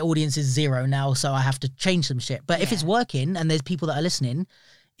 my audience is 0 now, so I have to change some shit. But if it's working and there's people that are listening,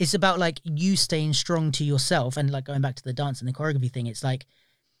 it's about like you staying strong to yourself. And like going back to the dance and the choreography thing, it's like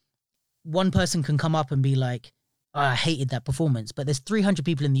one person can come up and be like, oh, I hated that performance, but there's 300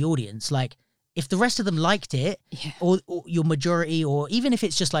 people in the audience. Like if the rest of them liked it, or your majority, or even if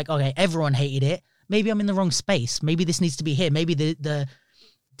it's just like, okay, everyone hated it, maybe I'm in the wrong space. Maybe this needs to be here. Maybe the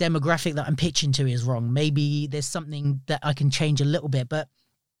demographic that I'm pitching to is wrong. Maybe there's something that I can change a little bit. But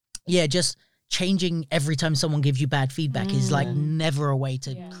yeah, just changing every time someone gives you bad feedback is like never a way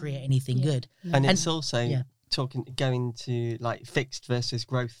to create anything good. And it's also going to like fixed versus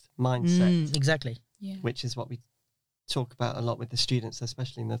growth mindset. Exactly. Yeah. Which is what we talk about a lot with the students,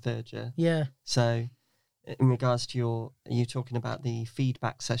 especially in the 3rd year. Yeah. So in regards to you talking about the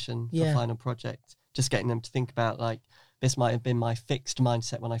feedback session for final project, just getting them to think about like, this might have been my fixed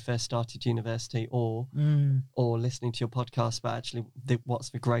mindset when I first started university, or listening to your podcast, but actually what's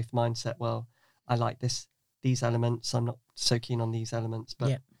the growth mindset? Well, I like these elements. I'm not so keen on these elements,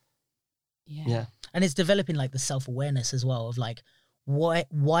 but yeah. And it's developing like the self-awareness as well of like, why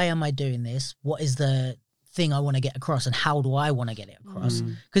am I doing this? What is the thing I want to get across, and how do I want to get it across?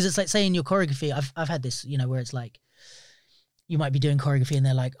 Because it's like saying your choreography, I've had this, you know, where it's like, you might be doing choreography and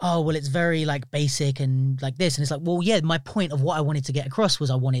they're like, oh, well, it's very like basic and like this. And it's like, well, yeah, my point of what I wanted to get across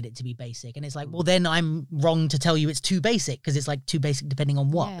was I wanted it to be basic. And it's like, well, then I'm wrong to tell you it's too basic, because it's like too basic depending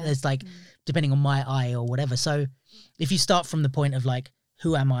on what. It's like depending on my eye or whatever. So if you start from the point of like,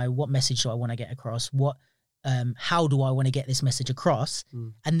 who am I? What message do I want to get across? How do I want to get this message across?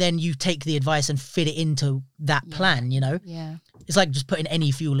 And then you take the advice and fit it into that plan, you know? Yeah. It's like just putting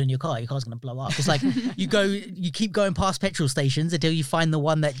any fuel in your car. Your car's going to blow up. It's like you keep going past petrol stations until you find the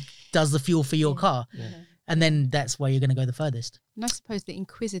one that does the fuel for your car. Yeah. And then that's where you're going to go the furthest. And I suppose the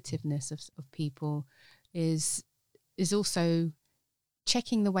inquisitiveness of people is also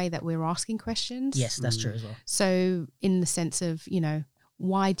checking the way that we're asking questions. Yes, that's true as well. So in the sense of, you know,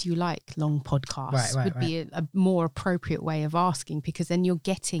 why do you like long podcasts would be a more appropriate way of asking, because then you're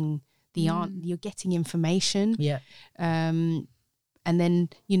getting you're getting information. Yeah. and then,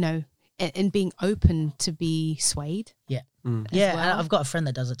 you know, and being open to be swayed. Yeah. Mm. Yeah, well. and I've got a friend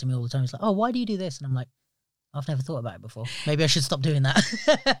that does it to me all the time. He's like, "Oh, why do you do this?" And I'm like, "I've never thought about it before. Maybe I should stop doing that."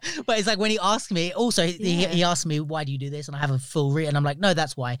 But it's like when he asks me, also he asked me, "Why do you do this?" And I have a full read, and I'm like, "No,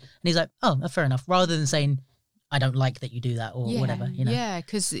 that's why." And he's like, "Oh, fair enough." Rather than saying, "I don't like that you do that" or whatever, you know. Yeah,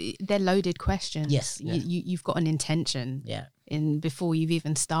 because they're loaded questions. Yes. Yeah. You've got an intention. Yeah. In before you've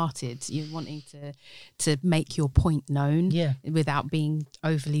even started, you're wanting to make your point known. Yeah. Without being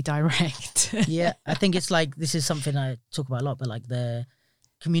overly direct. Yeah, I think it's like, this is something I talk about a lot, but like the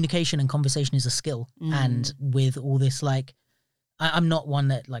communication and conversation is a skill. And with all this, like, I'm not one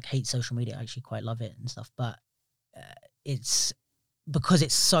that like hates social media. I actually quite love it and stuff, but it's because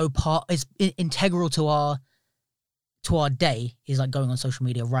it's so it's integral to our day, is like going on social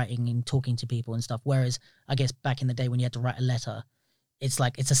media, writing and talking to people and stuff. Whereas I guess back in the day when you had to write a letter, it's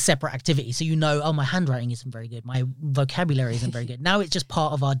like it's a separate activity. So you know, oh, my handwriting isn't very good, my vocabulary isn't very good. Now it's just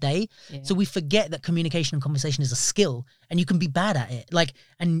part of our day. Yeah. So we forget that communication and conversation is a skill, and you can be bad at it. Like,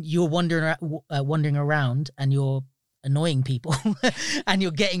 and you're wandering around and you're annoying people and you're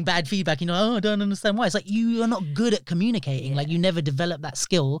getting bad feedback. You know, oh, I don't understand why. It's like you are not good at communicating. Like you never develop that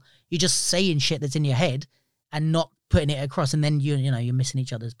skill. You're just saying shit that's in your head and not putting it across, and then you're missing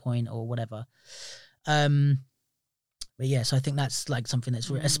each other's point or whatever. But yeah, so I think that's like something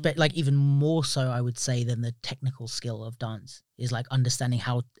that's like even more so, I would say, than the technical skill of dance, is like understanding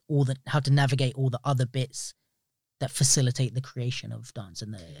how to navigate all the other bits that facilitate the creation of dance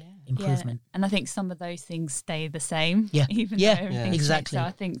and the improvement. Yeah. And I think some of those things stay the same. Yeah. Even Yeah. though everything's Exactly. changed. So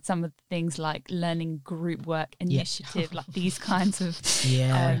I think some of the things like learning group work initiative, like these kinds of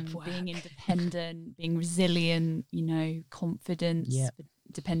being independent, being resilient, confidence,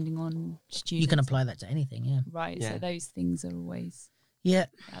 depending on students. You can apply that to anything, yeah. Right. Yeah. So those things are always Yeah.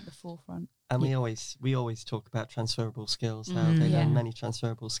 at the forefront. And we always talk about transferable skills, how they learn many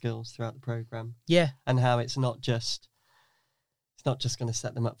transferable skills throughout the program, Yeah. and how it's not just going to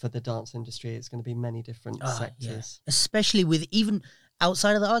set them up for the dance industry. It's going to be many different sectors. Yeah. Especially with even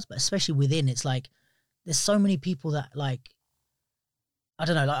outside of the arts, but especially within, it's like there's so many people that like, I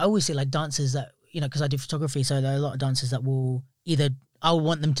don't know, like I always see like dancers that, because I do photography, so there are a lot of dancers that will either, I'll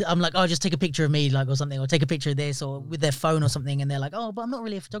want them to, I'm like, oh, just take a picture of me, like, or something, or take a picture of this, or with their phone or something, and they're like, oh, but I'm not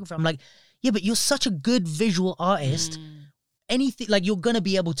really a photographer. I'm like, yeah, but you're such a good visual artist. Anything, like, you're going to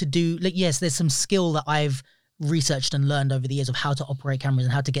be able to do, like, yes, there's some skill that I've researched and learned over the years of how to operate cameras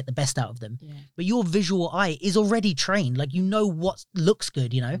and how to get the best out of them. Yeah. But your visual eye is already trained. Like, you know what looks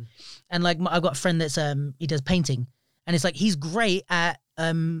good, And like, I've got a friend that's, he does painting, and it's like, he's great at,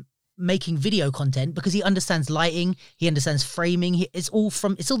 making video content because he understands lighting, he understands framing. It's all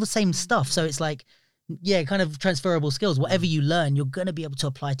the same stuff. So it's like, yeah, kind of transferable skills. Whatever you learn, you're going to be able to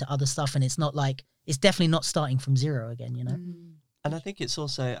apply to other stuff. And it's not like, it's definitely not starting from zero again, And I think it's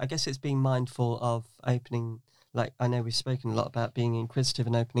also, I guess it's being mindful of opening, like, I know we've spoken a lot about being inquisitive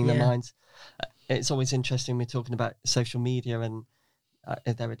and opening their minds. It's always interesting, we're talking about social media, and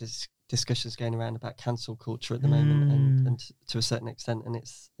there are discussions going around about cancel culture at the moment, and to a certain extent, and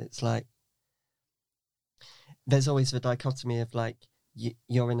it's like there's always the dichotomy of like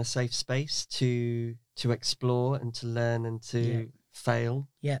you're in a safe space to explore and to learn and to fail,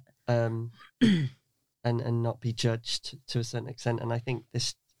 and not be judged to a certain extent. And I think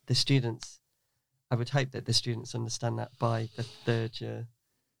the students, I would hope that the students understand that by the third year,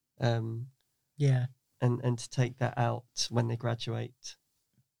 and to take that out when they graduate.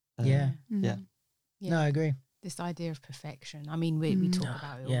 No, I agree. This idea of perfection. I mean, we talk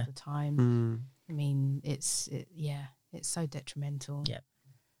about it all the time. I mean, it's so detrimental. Yeah.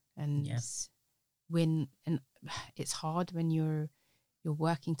 And it's hard when you're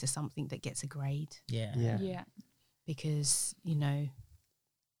working to something that gets a grade. Yeah. Because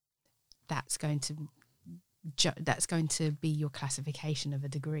that's going to be your classification of a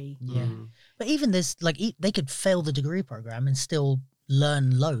degree. Yeah. But even there's like they could fail the degree program and still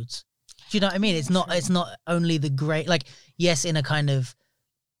learn loads. Do you know what I mean? It's not only the grade, like, yes, in a kind of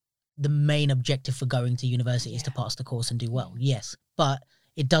the main objective for going to university is to pass the course and do well. Yes. But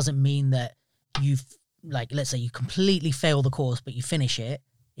it doesn't mean that you've, like, let's say you completely fail the course, but you finish it.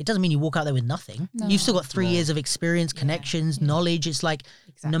 It doesn't mean you walk out there with nothing. No. You've still got 3 years of experience, connections, knowledge. It's like,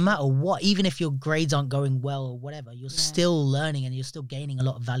 no matter what, even if your grades aren't going well or whatever, you're still learning and you're still gaining a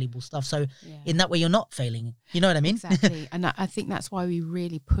lot of valuable stuff. So in that way, you're not failing. You know what I mean? Exactly. And I think that's why we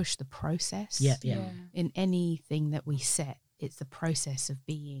really push the process. Yeah. In anything that we set, it's the process of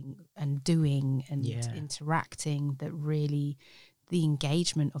being and doing and interacting that really, the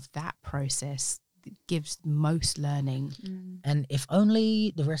engagement of that process gives most learning. And if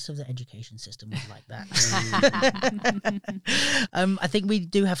only the rest of the education system was like that. I think we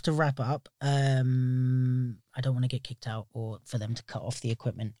do have to wrap up. I don't want to get kicked out or for them to cut off the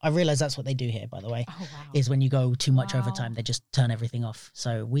equipment. I realize that's what they do here, by the way. Oh, wow. Is when you go too much Wow. overtime, they just turn everything off.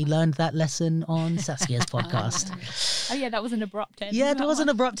 So we learned that lesson on Saskia's podcast. Oh yeah, that was an abrupt end. Yeah, it that was an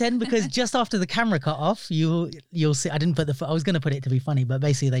one. abrupt end because just after the camera cut off, you'll see. I didn't put I was going to put it to be funny, but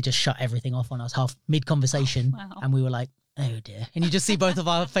basically they just shut everything off on us half mid conversation, Wow. and we were like, "Oh dear!" And you just see both of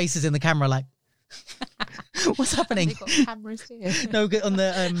our faces in the camera, like, "What's happening?" They've got cameras here. No, on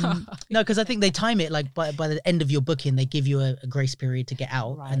the no, because I think they time it like by the end of your booking, they give you a grace period to get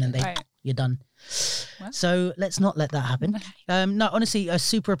out, Right. and then Right. you're done. Well. So let's not let that happen. No, honestly, I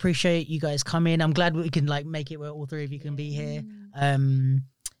super appreciate you guys coming. I'm glad we can like make it where all three of you can be here.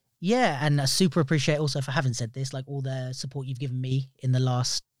 Yeah, and I super appreciate also, if I haven't said this, like all the support you've given me in the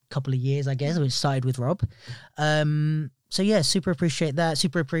last couple of years, I guess, which started with Rob. So yeah, super appreciate that.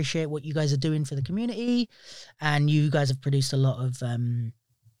 Super appreciate what you guys are doing for the community, and you guys have produced a lot of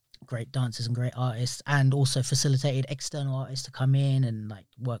great dancers and great artists, and also facilitated external artists to come in and like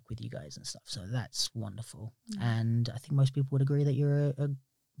work with you guys and stuff. So that's wonderful, and I think most people would agree that you're a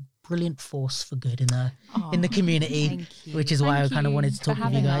brilliant force for good in the community, Thank you. which is why Thank I kind of you wanted to for talk with you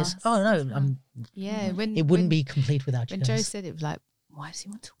having guys. us. Oh no, Yeah, it wouldn't be complete without you When Joe guys. said it, was like, why does he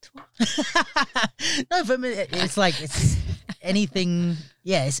want to talk to us? No, for me, it's like it's anything.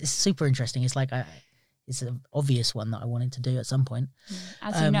 Yeah, it's super interesting. It's like it's an obvious one that I wanted to do at some point.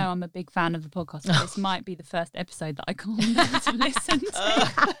 As you know, I'm a big fan of the podcast. So this might be the first episode that I can't wait to listen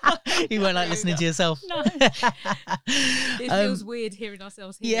to. You weren't like listening to yourself. No. It feels weird hearing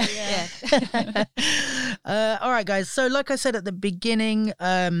ourselves here. Yeah. All right, guys. So, like I said at the beginning,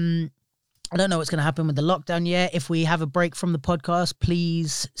 I don't know what's going to happen with the lockdown yet. If we have a break from the podcast,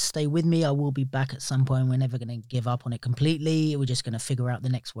 please stay with me. I will be back at some point. We're never going to give up on it completely. We're just going to figure out the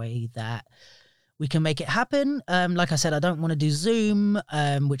next way that we can make it happen. Like I said, I don't want to do Zoom,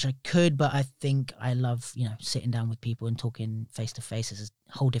 which I could, but I think I love, sitting down with people and talking face to face. It's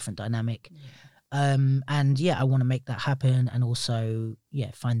a whole different dynamic. And yeah, I want to make that happen, and also,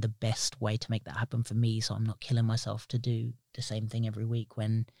 find the best way to make that happen for me, so I'm not killing myself to do the same thing every week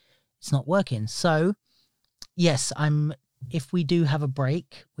when it's not working. So yes, if we do have a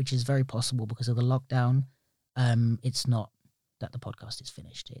break, which is very possible because of the lockdown, it's not that the podcast is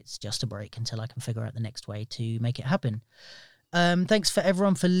finished. It's just a break until I can figure out the next way to make it happen. Thanks for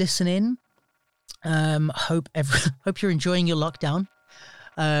everyone for listening. Hope you're enjoying your lockdown.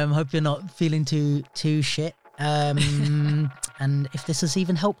 Hope you're not feeling too shit. And if this has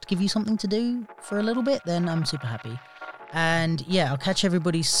even helped give you something to do for a little bit, then I'm super happy. And yeah, I'll catch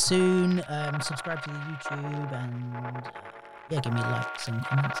everybody soon. Subscribe to the YouTube, and give me likes and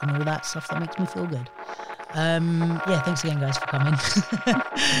comments and all that stuff that makes me feel good. Thanks again, guys, for coming.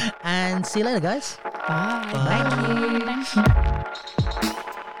 And see you later, guys. Bye. Bye. Thank you. Thank you.